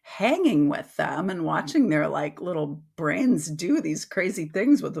hanging with them and watching their like little brains do these crazy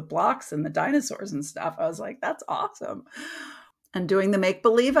things with the blocks and the dinosaurs and stuff. I was like, that's awesome. And doing the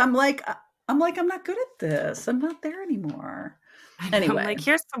make-believe, I'm like, I'm like, I'm not good at this. I'm not there anymore. And I'm Anyway. like,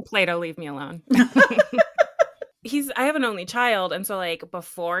 here's some Play-Doh, leave me alone. I have an only child, and so like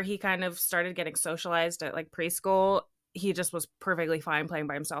before he kind of started getting socialized at like preschool, he just was perfectly fine playing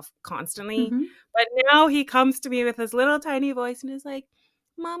by himself constantly. Mhm. But now he comes to me with his little tiny voice and is like,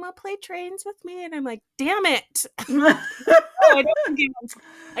 Mama, play trains with me. And I'm like, damn it. No, I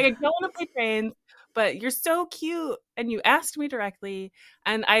don't want to play trains, but you're so cute and you asked me directly,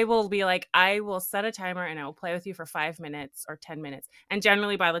 and I will be like, I will set a timer and I will play with you for 5 minutes or 10 minutes. And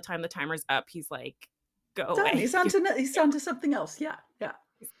generally by the time the timer's up, he's like, go Done. away. He's on to something else. Yeah. Yeah.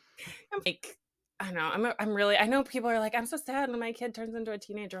 I'm like, I know. I'm really. I know people are like, I'm so sad when my kid turns into a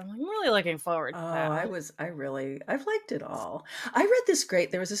teenager. I'm like, I'm really looking forward to that. I've liked it all. I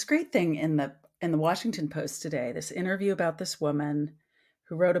read there was this great thing in the Washington Post today, this interview about this woman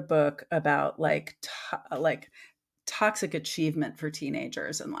who wrote a book about like toxic achievement for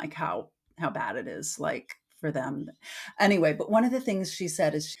teenagers and like how bad it is like for them. Anyway, but one of the things she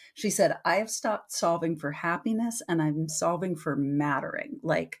said is she said, I have stopped solving for happiness and I'm solving for mattering.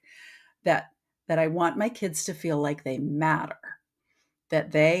 Like that I want my kids to feel like they matter,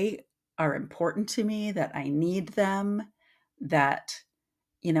 that they are important to me, that I need them, that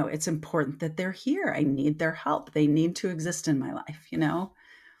it's important that they're here. I need their help. They need to exist in my life,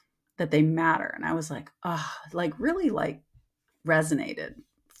 that they matter. And I was like, oh, like really like resonated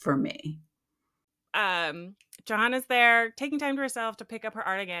for me. Johanna's there taking time to herself to pick up her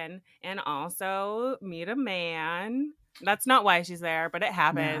art again and also meet a man. That's not why she's there, but it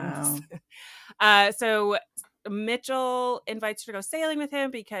happens. No. So Mitchell invites her to go sailing with him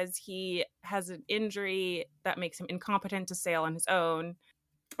because he has an injury that makes him incompetent to sail on his own.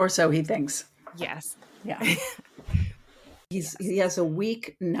 Or so he thinks. Yes. Yeah. He has a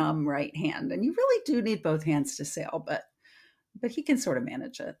weak, numb right hand, and you really do need both hands to sail, but he can sort of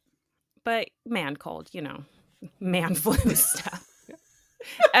manage it. But man cold, man flu stuff.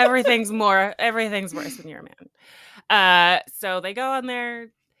 Everything's worse when you're a man. So they go on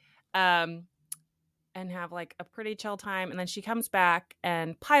there and have like a pretty chill time, and then she comes back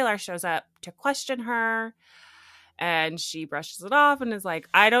and Pilar shows up to question her, and she brushes it off and is like,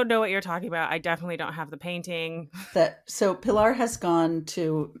 I don't know what you're talking about. I definitely don't have the painting. So Pilar has gone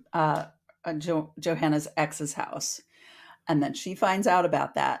to Johanna's ex's house, and then she finds out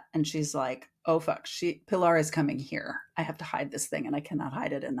about that, and she's like, oh fuck, Pilar is coming here. I have to hide this thing and I cannot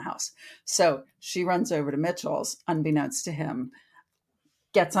hide it in the house. So she runs over to Mitchell's, unbeknownst to him,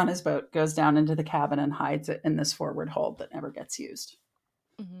 gets on his boat, goes down into the cabin and hides it in this forward hold that never gets used.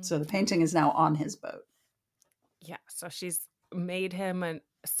 Mm-hmm. So the painting is now on his boat. Yeah, so she's made him, and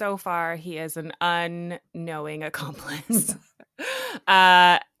so far he is an unknowing accomplice.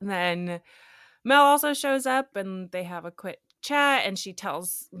 Then Mel also shows up and they have a quick chat, and she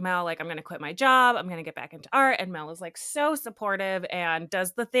tells Mel, like, I'm going to quit my job. I'm going to get back into art. And Mel is like so supportive and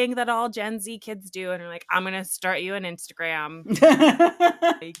does the thing that all Gen Z kids do. And are like, I'm going to start you an Instagram.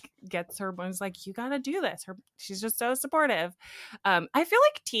 Like, gets her, was like, you got to do this. She's just so supportive. I feel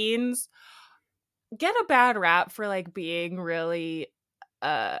like teens get a bad rap for like being really,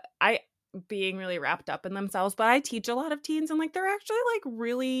 being really wrapped up in themselves. But I teach a lot of teens, and like, they're actually like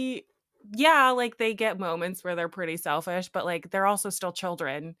really, yeah, like they get moments where they're pretty selfish, but like they're also still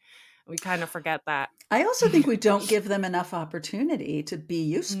children. We kind of forget that. I also think we don't give them enough opportunity to be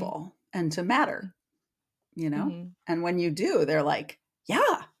useful and to matter, And when you do, they're like,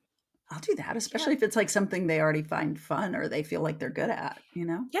 yeah, I'll do that, especially if it's like something they already find fun or they feel like they're good at,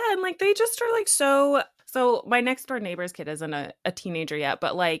 Yeah, and like they just are like so my next door neighbor's kid isn't a teenager yet,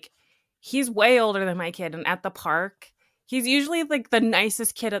 but like he's way older than my kid, and at the park he's usually like the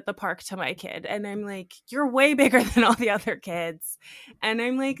nicest kid at the park to my kid. And I'm like, you're way bigger than all the other kids. And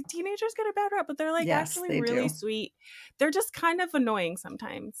I'm like, teenagers get a bad rap, but they're like actually really sweet. They're just kind of annoying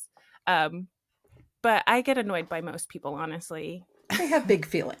sometimes. But I get annoyed by most people, honestly. They have big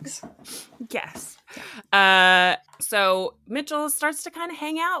feelings. Yes. So Mitchell starts to kind of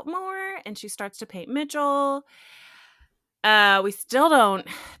hang out more, and she starts to paint Mitchell. We still don't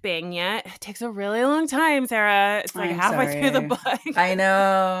bang yet. It takes a really long time, Sarah. It's like halfway through the book. I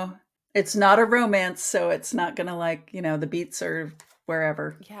know. It's not a romance, so it's not gonna like, the beats are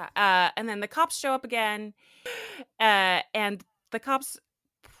wherever. Yeah. And then the cops show up again. And the cops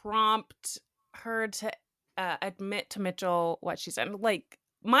prompt her to admit to Mitchell what she said. Like,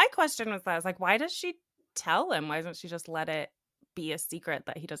 my question was like, why does she tell him? Why doesn't she just let it be a secret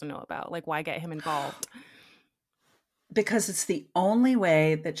that he doesn't know about? Like, why get him involved? Because it's the only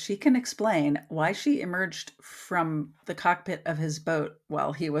way that she can explain why she emerged from the cockpit of his boat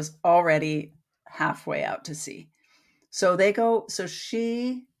while he was already halfway out to sea. So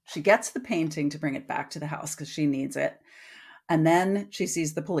she She gets the painting to bring it back to the house because she needs it. And then she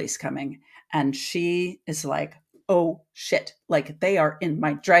sees the police coming and she is like, oh shit, like they are in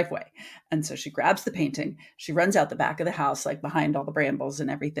my driveway. And so she grabs the painting, she runs out the back of the house, like behind all the brambles and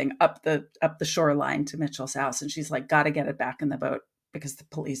everything, up the shoreline to Mitchell's house. And she's like, gotta get it back in the boat because the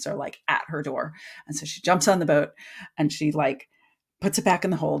police are like at her door. And so she jumps on the boat and she like puts it back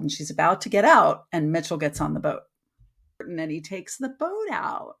in the hold and she's about to get out. And Mitchell gets on the boat and he takes the boat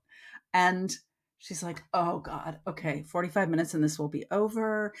out. And she's like, oh God, okay, 45 minutes and this will be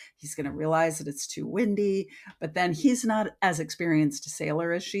over. He's going to realize that it's too windy. But then he's not as experienced a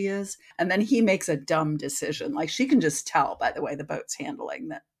sailor as she is. And then he makes a dumb decision. Like she can just tell by the way the boat's handling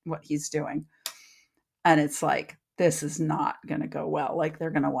that what he's doing. And it's like, this is not going to go well. Like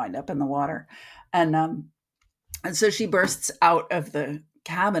they're going to wind up in the water. And so she bursts out of the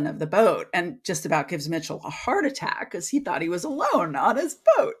cabin of the boat and just about gives Mitchell a heart attack because he thought he was alone on his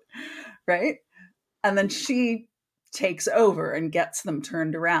boat. Right. And then she takes over and gets them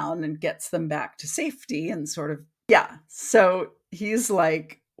turned around and gets them back to safety and sort of, yeah. So he's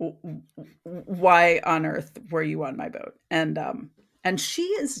like, why on earth were you on my boat? And she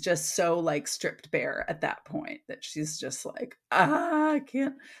is just so like stripped bare at that point that she's just like, I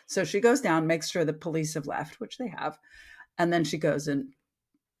can't. So she goes down, makes sure the police have left, which they have. And then she goes and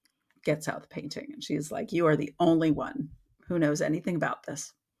gets out the painting. And she's like, you are the only one who knows anything about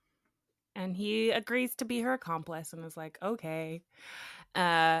this. And he agrees to be her accomplice and is like, okay.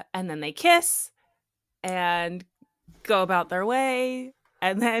 And then they kiss and go about their way.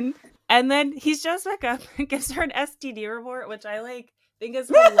 And then he shows back up and gives her an STD report, which I like think is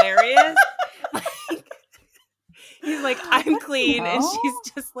hilarious. Like, he's like, I'm clean. And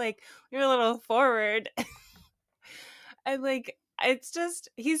she's just like, you're a little forward. And like, it's just,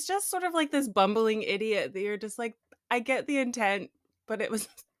 he's just sort of like this bumbling idiot that you're just like, I get the intent, but it was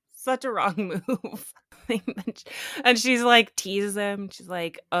such a wrong move. And she's like, teases him. She's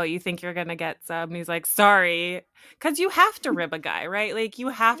like, oh, you think you're gonna get some? And he's like, sorry. Because you have to rib a guy, right? Like you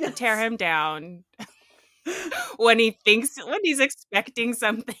have to tear him down when he's expecting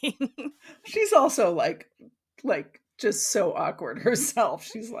something. She's also like just so awkward herself.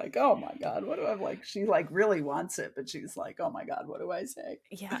 She's like, oh my God, what do I like? She like really wants it, but she's like, oh my God, what do I say?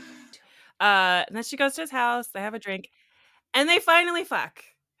 Yeah. And then she goes to his house, they have a drink, and they finally fuck.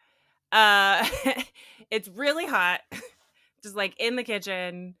 It's really hot, just like in the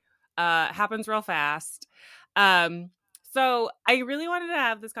kitchen, happens real fast. So I really wanted to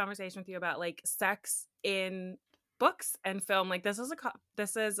have this conversation with you about like sex in books and film. Like this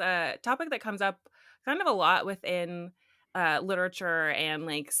is a topic that comes up kind of a lot within literature and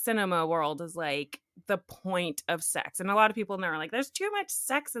like cinema world, is like the point of sex. And a lot of people know like there's too much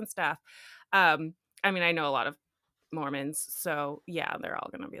sex and stuff. I mean, I know a lot of Mormons, so yeah, they're all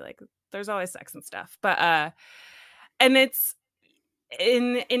gonna be like, there's always sex and stuff. But and it's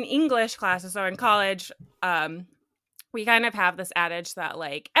in English classes, so in college, we kind of have this adage that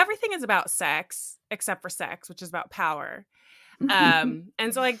like everything is about sex except for sex, which is about power. And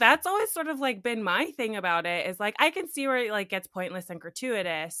so like that's always sort of like been my thing about it, is like I can see where it like gets pointless and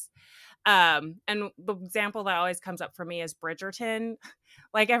gratuitous. And the example that always comes up for me is Bridgerton.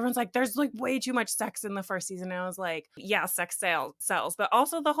 Like everyone's like, there's like way too much sex in the first season. And I was like, yeah, sex sells. But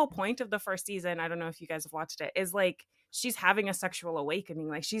also the whole point of the first season, I don't know if you guys have watched it, is like she's having a sexual awakening.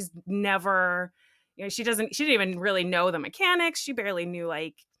 Like she's never, you know, she didn't even really know the mechanics. She barely knew,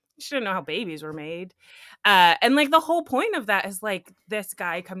 like, she didn't know how babies were made. And like the whole point of that is like this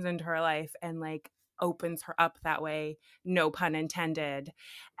guy comes into her life and like opens her up that way, no pun intended.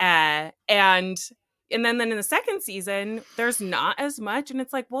 And then in the second season, there's not as much. And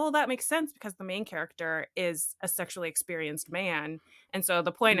it's like, well, that makes sense because the main character is a sexually experienced man. And so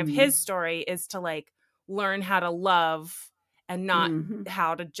the point of his story is to like learn how to love and not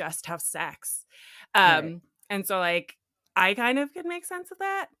how to just have sex. Right. And so like, I kind of can make sense of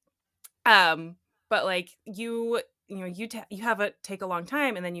that. But like you have it take a long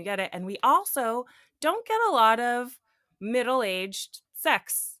time and then you get it. And we also don't get a lot of middle-aged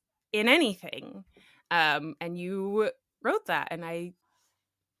sex in anything. And you wrote that, and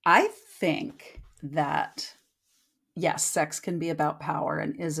I think that, yes, sex can be about power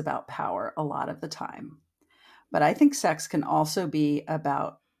and is about power a lot of the time. But I think sex can also be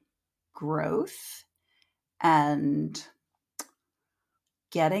about growth and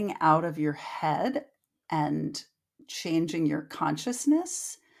getting out of your head and changing your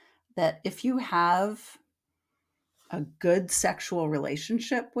consciousness. That if you have a good sexual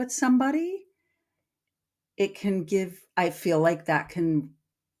relationship with somebody, it can give, I feel like that can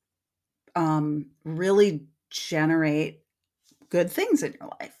really generate good things in your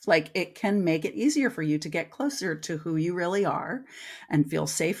life. Like it can make it easier for you to get closer to who you really are and feel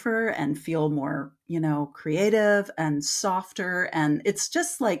safer and feel more, creative and softer. And it's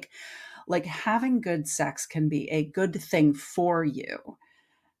just like having good sex can be a good thing for you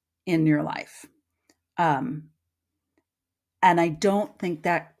in your life. Um, and I don't think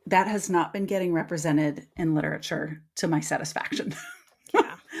that has not been getting represented in literature to my satisfaction.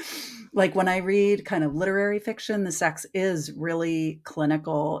 Yeah. Like when I read kind of literary fiction, the sex is really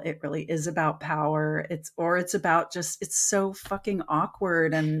clinical. It really is about power. It's about just, it's so fucking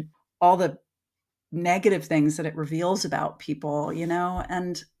awkward and all the negative things that it reveals about people,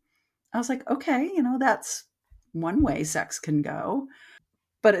 And I was like, okay, that's one way sex can go,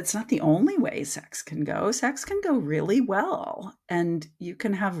 but it's not the only way sex can go. Sex can go really well, and you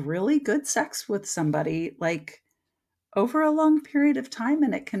can have really good sex with somebody like over a long period of time,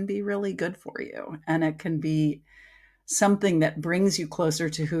 and it can be really good for you. And it can be something that brings you closer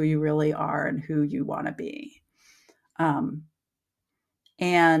to who you really are and who you want to be. Um,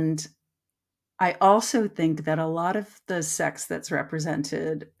 and I also think that a lot of the sex that's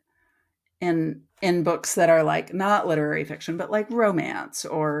represented in books that are like not literary fiction, but like romance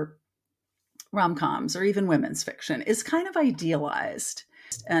or rom-coms or even women's fiction is kind of idealized.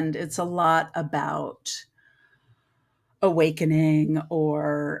 And it's a lot about awakening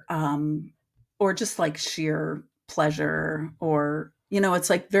or just like sheer pleasure, or it's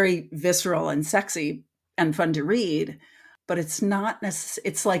like very visceral and sexy and fun to read, but it's not necessarily,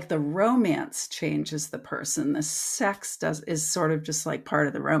 it's like the romance changes the person, the sex is sort of just like part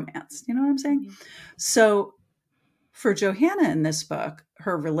of the romance, you know what I'm saying? Mhm. So for Johanna in this book,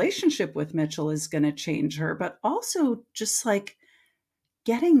 her relationship with Mitchell is going to change her, but also just like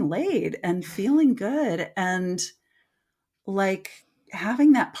getting laid and feeling good and like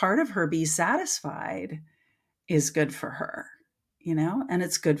having that part of her be satisfied is good for her, and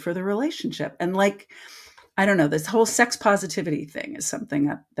it's good for the relationship. And like, I don't know, this whole sex positivity thing is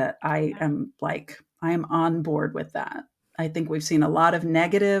something that I am like, I am on board with that. I think we've seen a lot of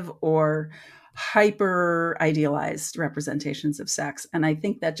negative or hyper idealized representations of sex. And I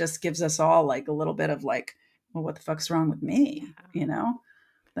think that just gives us all like a little bit of like, well, what the fuck's wrong with me?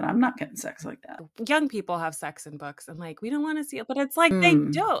 That I'm not getting sex like that. Young people have sex in books and like we don't want to see it, but it's like they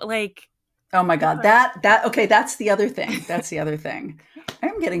Mm. don't like. Oh my God. That okay, that's the other thing. That's the other thing.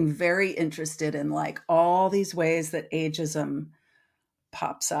 I'm getting very interested in like all these ways that ageism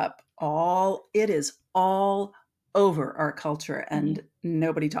pops up. It is all over our culture and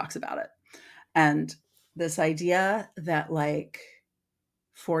nobody talks about it. And this idea that like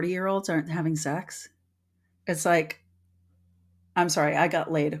 40-year-olds aren't having sex, it's like, I'm sorry, I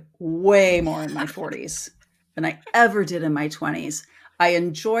got laid way more in my 40s than I ever did in my 20s. I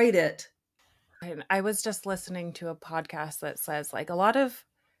enjoyed it. And I was just listening to a podcast that says like a lot of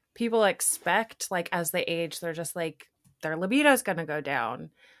people expect like as they age, they're just like their libido's going to go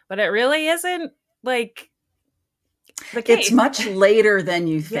down, but it really isn't like the case. It's much later than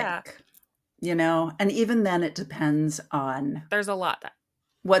you Yeah. think, and even then it depends on There's a lot that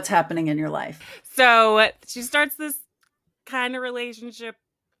what's happening in your life. So she starts this kind of relationship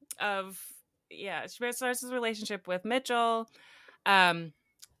she starts this relationship with Mitchell. And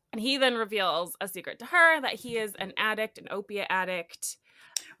he then reveals a secret to her that he is an addict, an opiate addict.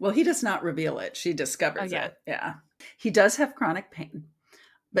 Well, he does not reveal it. She discovers it. Yeah. He does have chronic pain,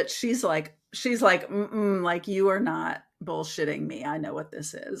 but she's like, like, you are not bullshitting me. I know what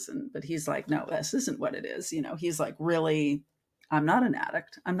this is. But he's like, no, this isn't what it is. He's like, really, I'm not an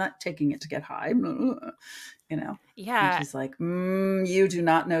addict. I'm not taking it to get high. Yeah. And she's like, you do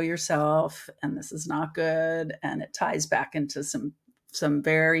not know yourself, and this is not good. And it ties back into some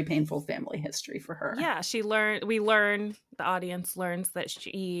very painful family history for her. Yeah, the audience learns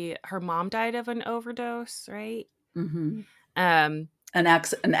that her mom died of an overdose, right? Mm-hmm. An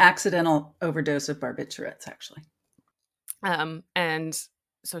accidental overdose of barbiturates, actually. And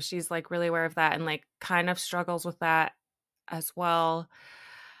so she's like really aware of that and like kind of struggles with that as well.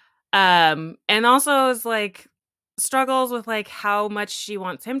 And also is like struggles with like how much she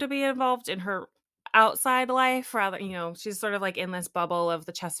wants him to be involved in her outside life, rather, she's sort of like in this bubble of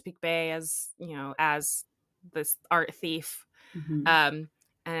the Chesapeake Bay as this art thief. Mm-hmm.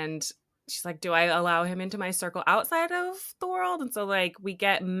 And she's like, do I allow him into my circle outside of the world? And so like we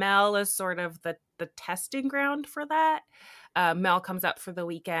get Mel as sort of the testing ground for that. Mel comes up for the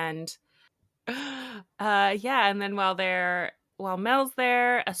weekend. And then while Mel's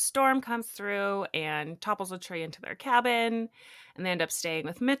there, a storm comes through and topples a tree into their cabin, and they end up staying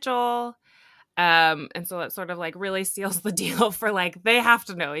with Mitchell. And so it sort of like really seals the deal for like they have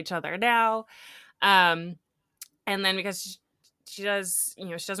to know each other now. And then because she does, she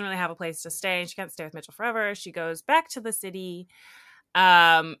doesn't really have a place to stay, and she can't stay with Mitchell forever. She goes back to the city,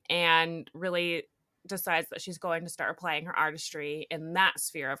 and really decides that she's going to start applying her artistry in that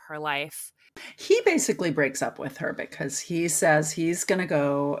sphere of her life. He basically breaks up with her because he says he's going to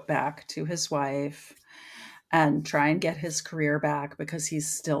go back to his wife and try and get his career back because he's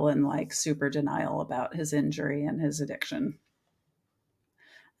still in like super denial about his injury and his addiction.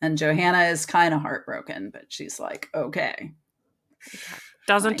 And Johanna is kind of heartbroken, but she's like, okay.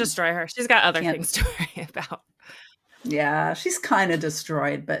 Doesn't fine. Destroy her. She's got other things to worry about. Yeah, she's kind of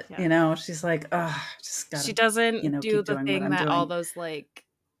destroyed, but she's like, oh, just gotta, she doesn't do the thing that all those like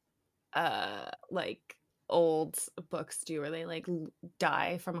old books do, where they like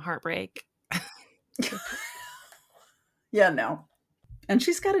die from heartbreak. Yeah, no. And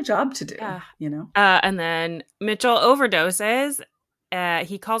she's got a job to do, And then Mitchell overdoses.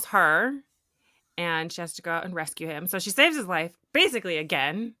 He calls her, and she has to go out and rescue him. So she saves his life basically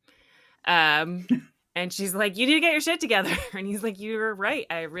again. And she's like, you need to get your shit together. And he's like, you're right,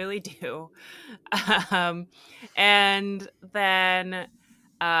 I really do. And then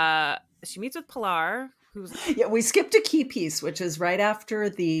she meets with Pilar, we skipped a key piece, which is right after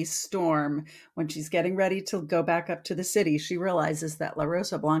the storm, when she's getting ready to go back up to the city. She realizes that La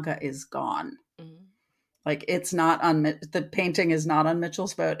Rosa Blanca is gone. Mm-hmm. Like, it's not on, the painting is not on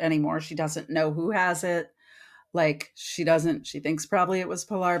Mitchell's boat anymore. She doesn't know who has it. Like, she thinks probably it was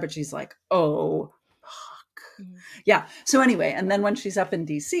Pilar, but she's like, oh, fuck. Mm-hmm. Yeah. So anyway, and then when she's up in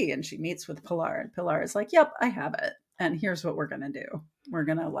DC and she meets with Pilar, and Pilar is like, yep, I have it. And here's what we're going to do. We're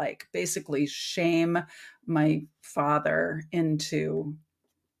going to like basically shame my father into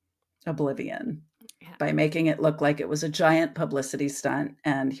oblivion by making it look like it was a giant publicity stunt.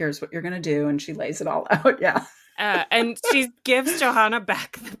 And here's what you're going to do. And she lays it all out. Yeah. And she gives Johanna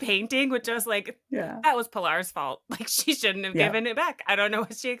back the painting, which I was like, that was Pilar's fault. Like, she shouldn't have given it back. I don't know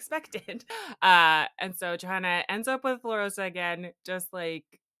what she expected. And so Johanna ends up with La Rosa again, just like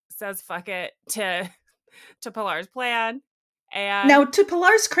says fuck it to Pilar's plan. And now, to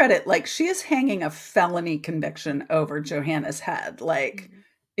Pilar's credit, like, she is hanging a felony conviction over Johanna's head. Like,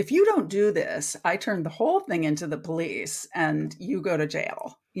 if you don't do this, I turn the whole thing into the police and you go to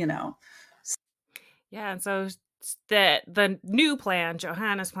jail, Yeah, and so the new plan,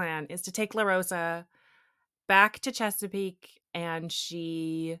 Johanna's plan, is to take La Rosa back to Chesapeake, and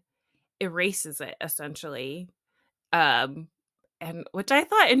she erases it, essentially. And which I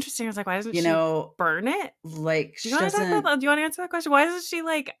thought interesting. I was like, why doesn't she burn it? Like, do you want to answer that question? Why doesn't she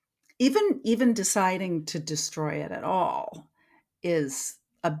like even deciding to destroy it at all is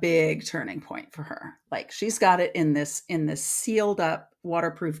a big turning point for her. Like, she's got it in this sealed up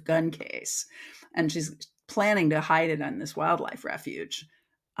waterproof gun case, and she's planning to hide it in this wildlife refuge.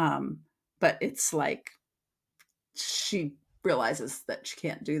 But it's like she realizes that she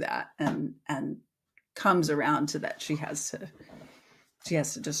can't do that, and comes around to that she has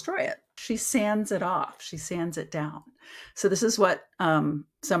to destroy it. She sands it off. She sands it down. So this is what some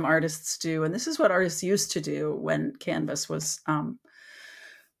artists do. And this is what artists used to do when canvas was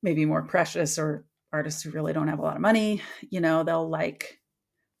maybe more precious, or artists who really don't have a lot of money. They'll like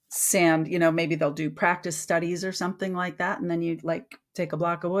sand, maybe they'll do practice studies or something like that. And then you like take a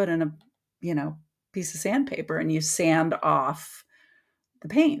block of wood and a, piece of sandpaper, and you sand off the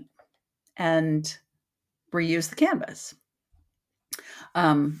paint and reuse the canvas.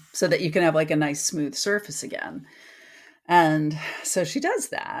 So that you can have like a nice smooth surface again. And so she does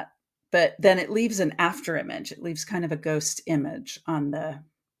that, but then it leaves an after image. It leaves kind of a ghost image on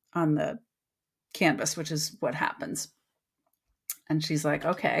the canvas, which is what happens. And she's like,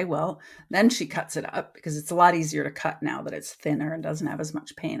 okay, well, then she cuts it up, because it's a lot easier to cut now that it's thinner and doesn't have as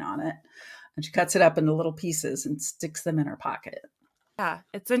much paint on it. And she cuts it up into little pieces and sticks them in her pocket. Yeah,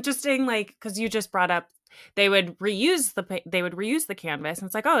 it's interesting, like, because you just brought up they would reuse the canvas, and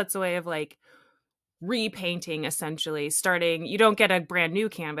it's like, oh, it's a way of like repainting, essentially. Starting, you don't get a brand new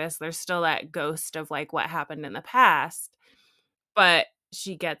canvas. There's still that ghost of like what happened in the past, but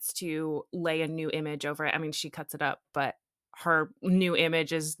she gets to lay a new image over it. I mean, she cuts it up, but her new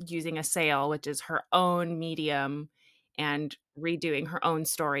image is using a sail, which is her own medium, and redoing her own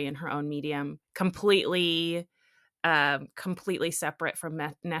story in her own medium, completely separate from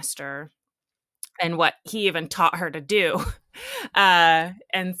Nestor and what he even taught her to do.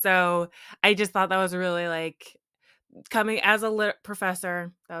 And so I just thought that was really like, coming as a lit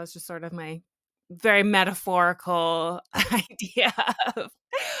professor, that was just sort of my very metaphorical idea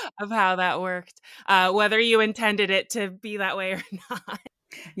of how that worked, whether you intended it to be that way or not.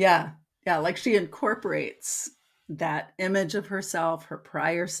 Yeah. Like, she incorporates that image of herself, her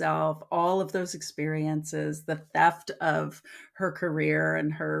prior self, all of those experiences, the theft of her career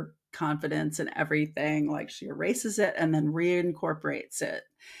and her confidence and everything, like she erases it and then reincorporates it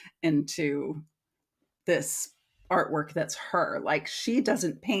into this artwork that's her. Like she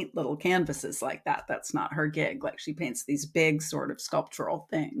doesn't paint little canvases like that. That's not her gig. Like she paints these big sort of sculptural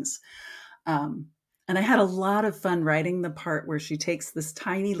things. Um, and I had a lot of fun writing the part where she takes this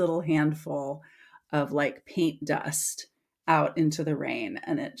tiny little handful of like paint dust out into the rain,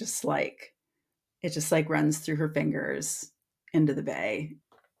 and it just like runs through her fingers into the bay.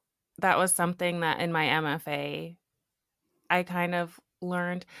 That was something that in my MFA I kind of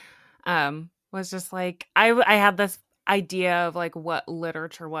learned, was just like I had this idea of like what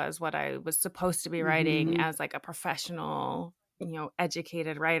literature was, what I was supposed to be writing Mm-hmm. as like a professional,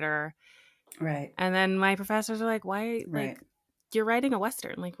 educated writer. Right. And then my professors are like, "Why, Right. like, you're writing a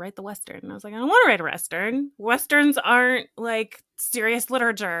Western, like, write the Western." And I was like, "I don't want to write a Western. Westerns aren't like serious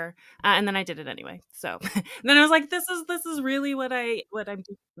literature." And then I did it anyway. So then I was like, this is really what I'm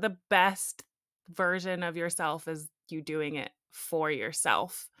doing. The best version of yourself is you doing it for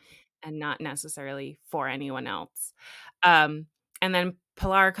yourself and not necessarily for anyone else. Um, and then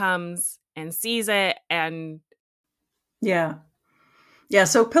Pilar comes and sees it, and Yeah. Yeah.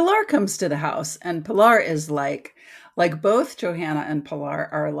 So Pilar comes to the house, and Pilar is like both Johanna and Pilar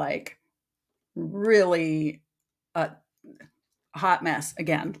are like really a hot mess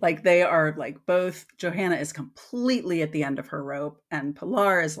again. Like they are like both. Johanna is completely at the end of her rope, and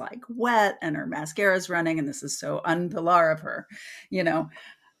Pilar is like wet, and her mascara is running, and this is so un-Pilar of her, you know.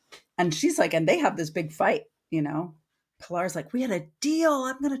 And she's like, and they have this big fight, you know. Pilar's like, we had a deal.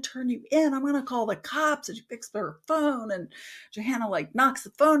 I'm going to turn you in. I'm going to call the cops. And she picks up her phone, and Johanna like knocks the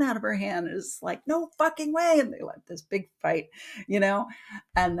phone out of her hand and is like, no fucking way. And they let this big fight, you know,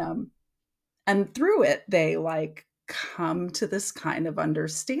 and through it, they like come to this kind of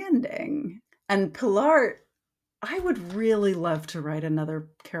understanding. And Pilar, I would really love to write another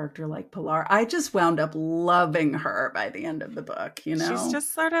character like Pilar. I just wound up loving her by the end of the book, you she's know?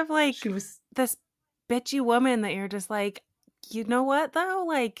 just sort of She like was this bitchy woman that you're just like, you know what though?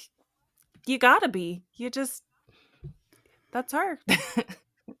 Like, you gotta be. That's her.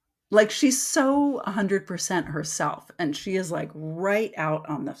 like she's so 100% herself, and she is like right out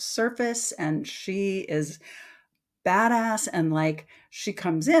on the surface, and she is badass. And like she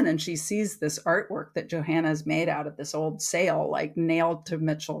comes in and she sees this artwork that Johanna's made out of this old sail like nailed to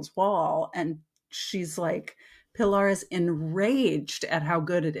Mitchell's wall, and she's like, Pilar is enraged at how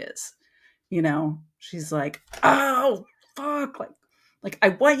good it is, you know. She's like, oh fuck, like I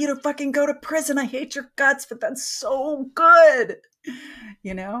want you to fucking go to prison. I hate your guts, but that's so good,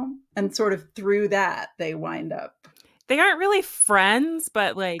 you know. And sort of through that they wind up They aren't really friends,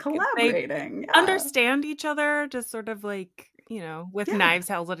 but like they collaborating. Yeah. understand each other, just sort of like, with Yeah. knives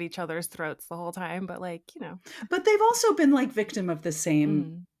held at each other's throats the whole time, but like. But they've also been like victim of the same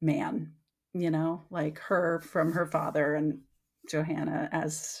Mm. man, you know, like her from her father and Johanna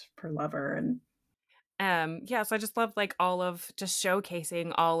as her lover. And Yeah, so I just love like all of just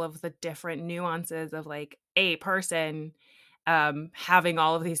showcasing all of the different nuances of like a person having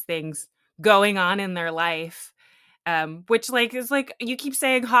all of these things going on in their life. Which like is like you keep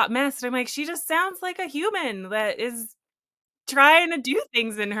saying hot mess, and I'm like, she just sounds like a human that is trying to do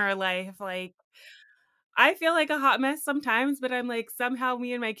things in her life. Like I feel like a hot mess sometimes, but I'm like, somehow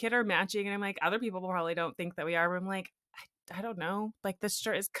me and my kid are matching, and I'm like, other people probably don't think that we are. But I'm like, I don't know. Like this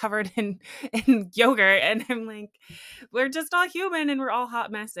shirt is covered in yogurt, and I'm like, we're just all human, and we're all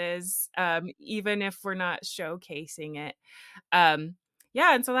hot messes, even if we're not showcasing it. Um,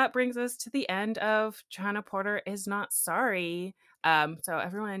 yeah, and so that brings us to the end of Johanna Porter Is Not Sorry. So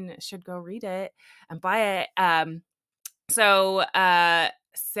everyone should go read it and buy it. So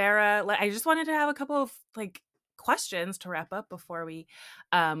Sara, I just wanted to have a couple of like questions to wrap up before we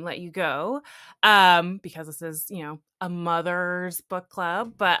let you go, because this is a mother's book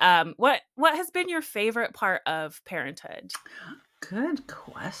club. But what has been your favorite part of parenthood? good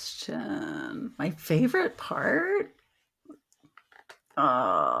question. My favorite part?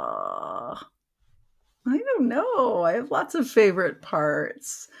 Uh, I don't know. I have lots of favorite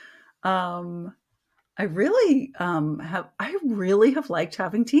parts. Um, I really have liked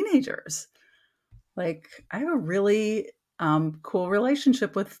having teenagers. Like I have a really cool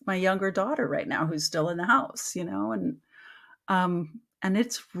relationship with my younger daughter right now who's still in the house, you know, and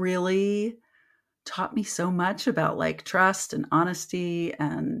it's really taught me so much about like trust and honesty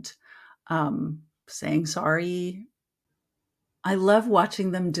and saying sorry. I love watching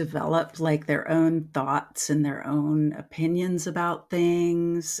them develop like their own thoughts and their own opinions about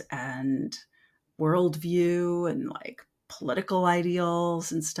things, and worldview and like political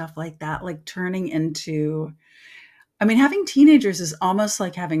ideals and stuff like that, like turning into, I mean, having teenagers is almost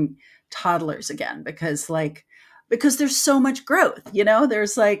like having toddlers again, because there's so much growth,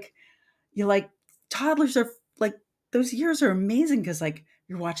 there's like, toddlers are like, those years are amazing because like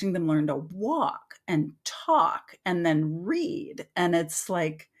you're watching them learn to walk and talk and then read. And it's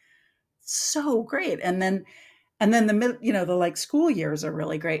like so great. And then the like school years are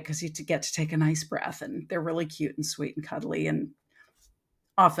really great because you get to take a nice breath, and they're really cute and sweet and cuddly and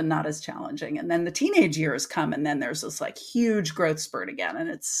often not as challenging. And then the teenage years come, and then there's this like huge growth spurt again. And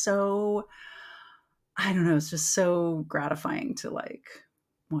it's so, I don't know, it's just so gratifying to like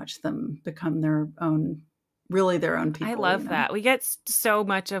watch them become really their own people. I love that. We get so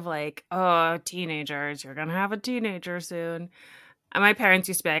much of like, oh, teenagers, you're going to have a teenager soon. And my parents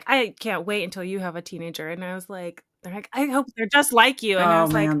used to be like, I can't wait until you have a teenager. And I was like, they're like, I hope they're just like you. And I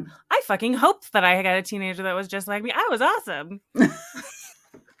was like, I fucking hoped that I got a teenager that was just like me. I was awesome.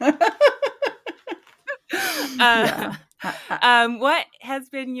 What has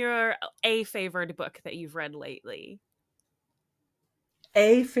been your favored book that you've read lately?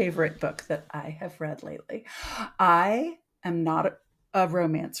 A favorite book that I have read lately. I am not a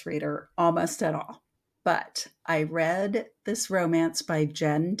romance reader almost at all, but I read this romance by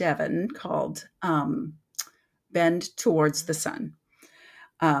Jen Devon called Bend Towards the Sun.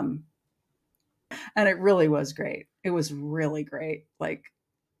 And it really was great. It was really great. Like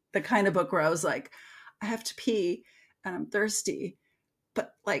the kind of book where I was like, I have to pee and I'm thirsty,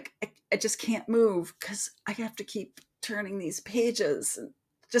 but like, I just can't move because I have to keep turning these pages.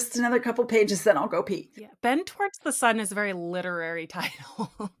 Just another couple pages, then I'll go pee. Yeah. Bend Towards the Sun is a very literary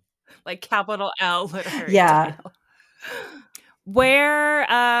title. Like capital L literary title.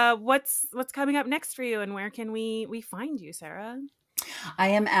 Where what's coming up next for you, and where can we find you, Sara? I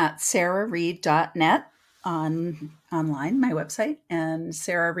am at sarareed.net online, my website, and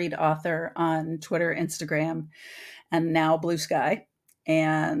Sara Reed Author on Twitter, Instagram, and now Blue Sky.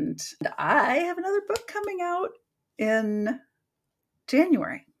 And I have another book coming out in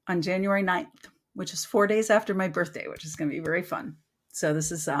January, on January 9th, which is 4 days after my birthday, which is going to be very fun. So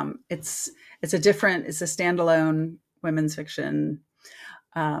this is it's a standalone women's fiction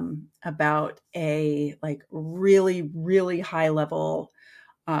about a like really, really high level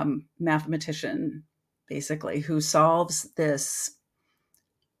mathematician, basically, who solves this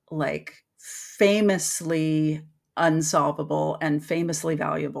like famously unsolvable and famously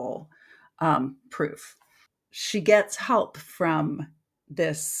valuable proof. She gets help from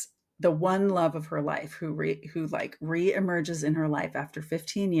the one love of her life who reemerges in her life after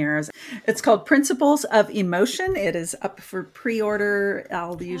 15 years. It's called Principles of Emotion. It is up for pre-order,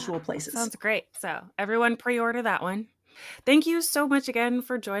 all the usual places. Sounds great. So everyone pre-order that one. Thank you so much again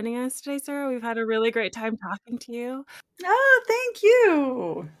for joining us today, Sara. We've had a really great time talking to you. Oh, thank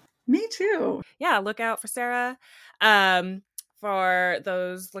you. Me too. Yeah, look out for Sara. For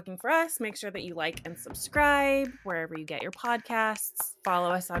those looking for us, make sure that you like and subscribe wherever you get your podcasts.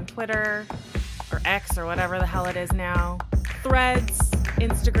 Follow us on Twitter or X or whatever the hell it is now. Threads,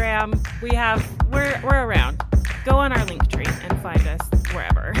 Instagram. We're around. Go on our link tree and find us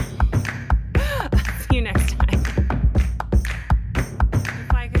wherever. See you next time.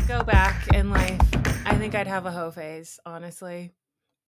 If I could go back in life, I think I'd have a hoe phase, honestly.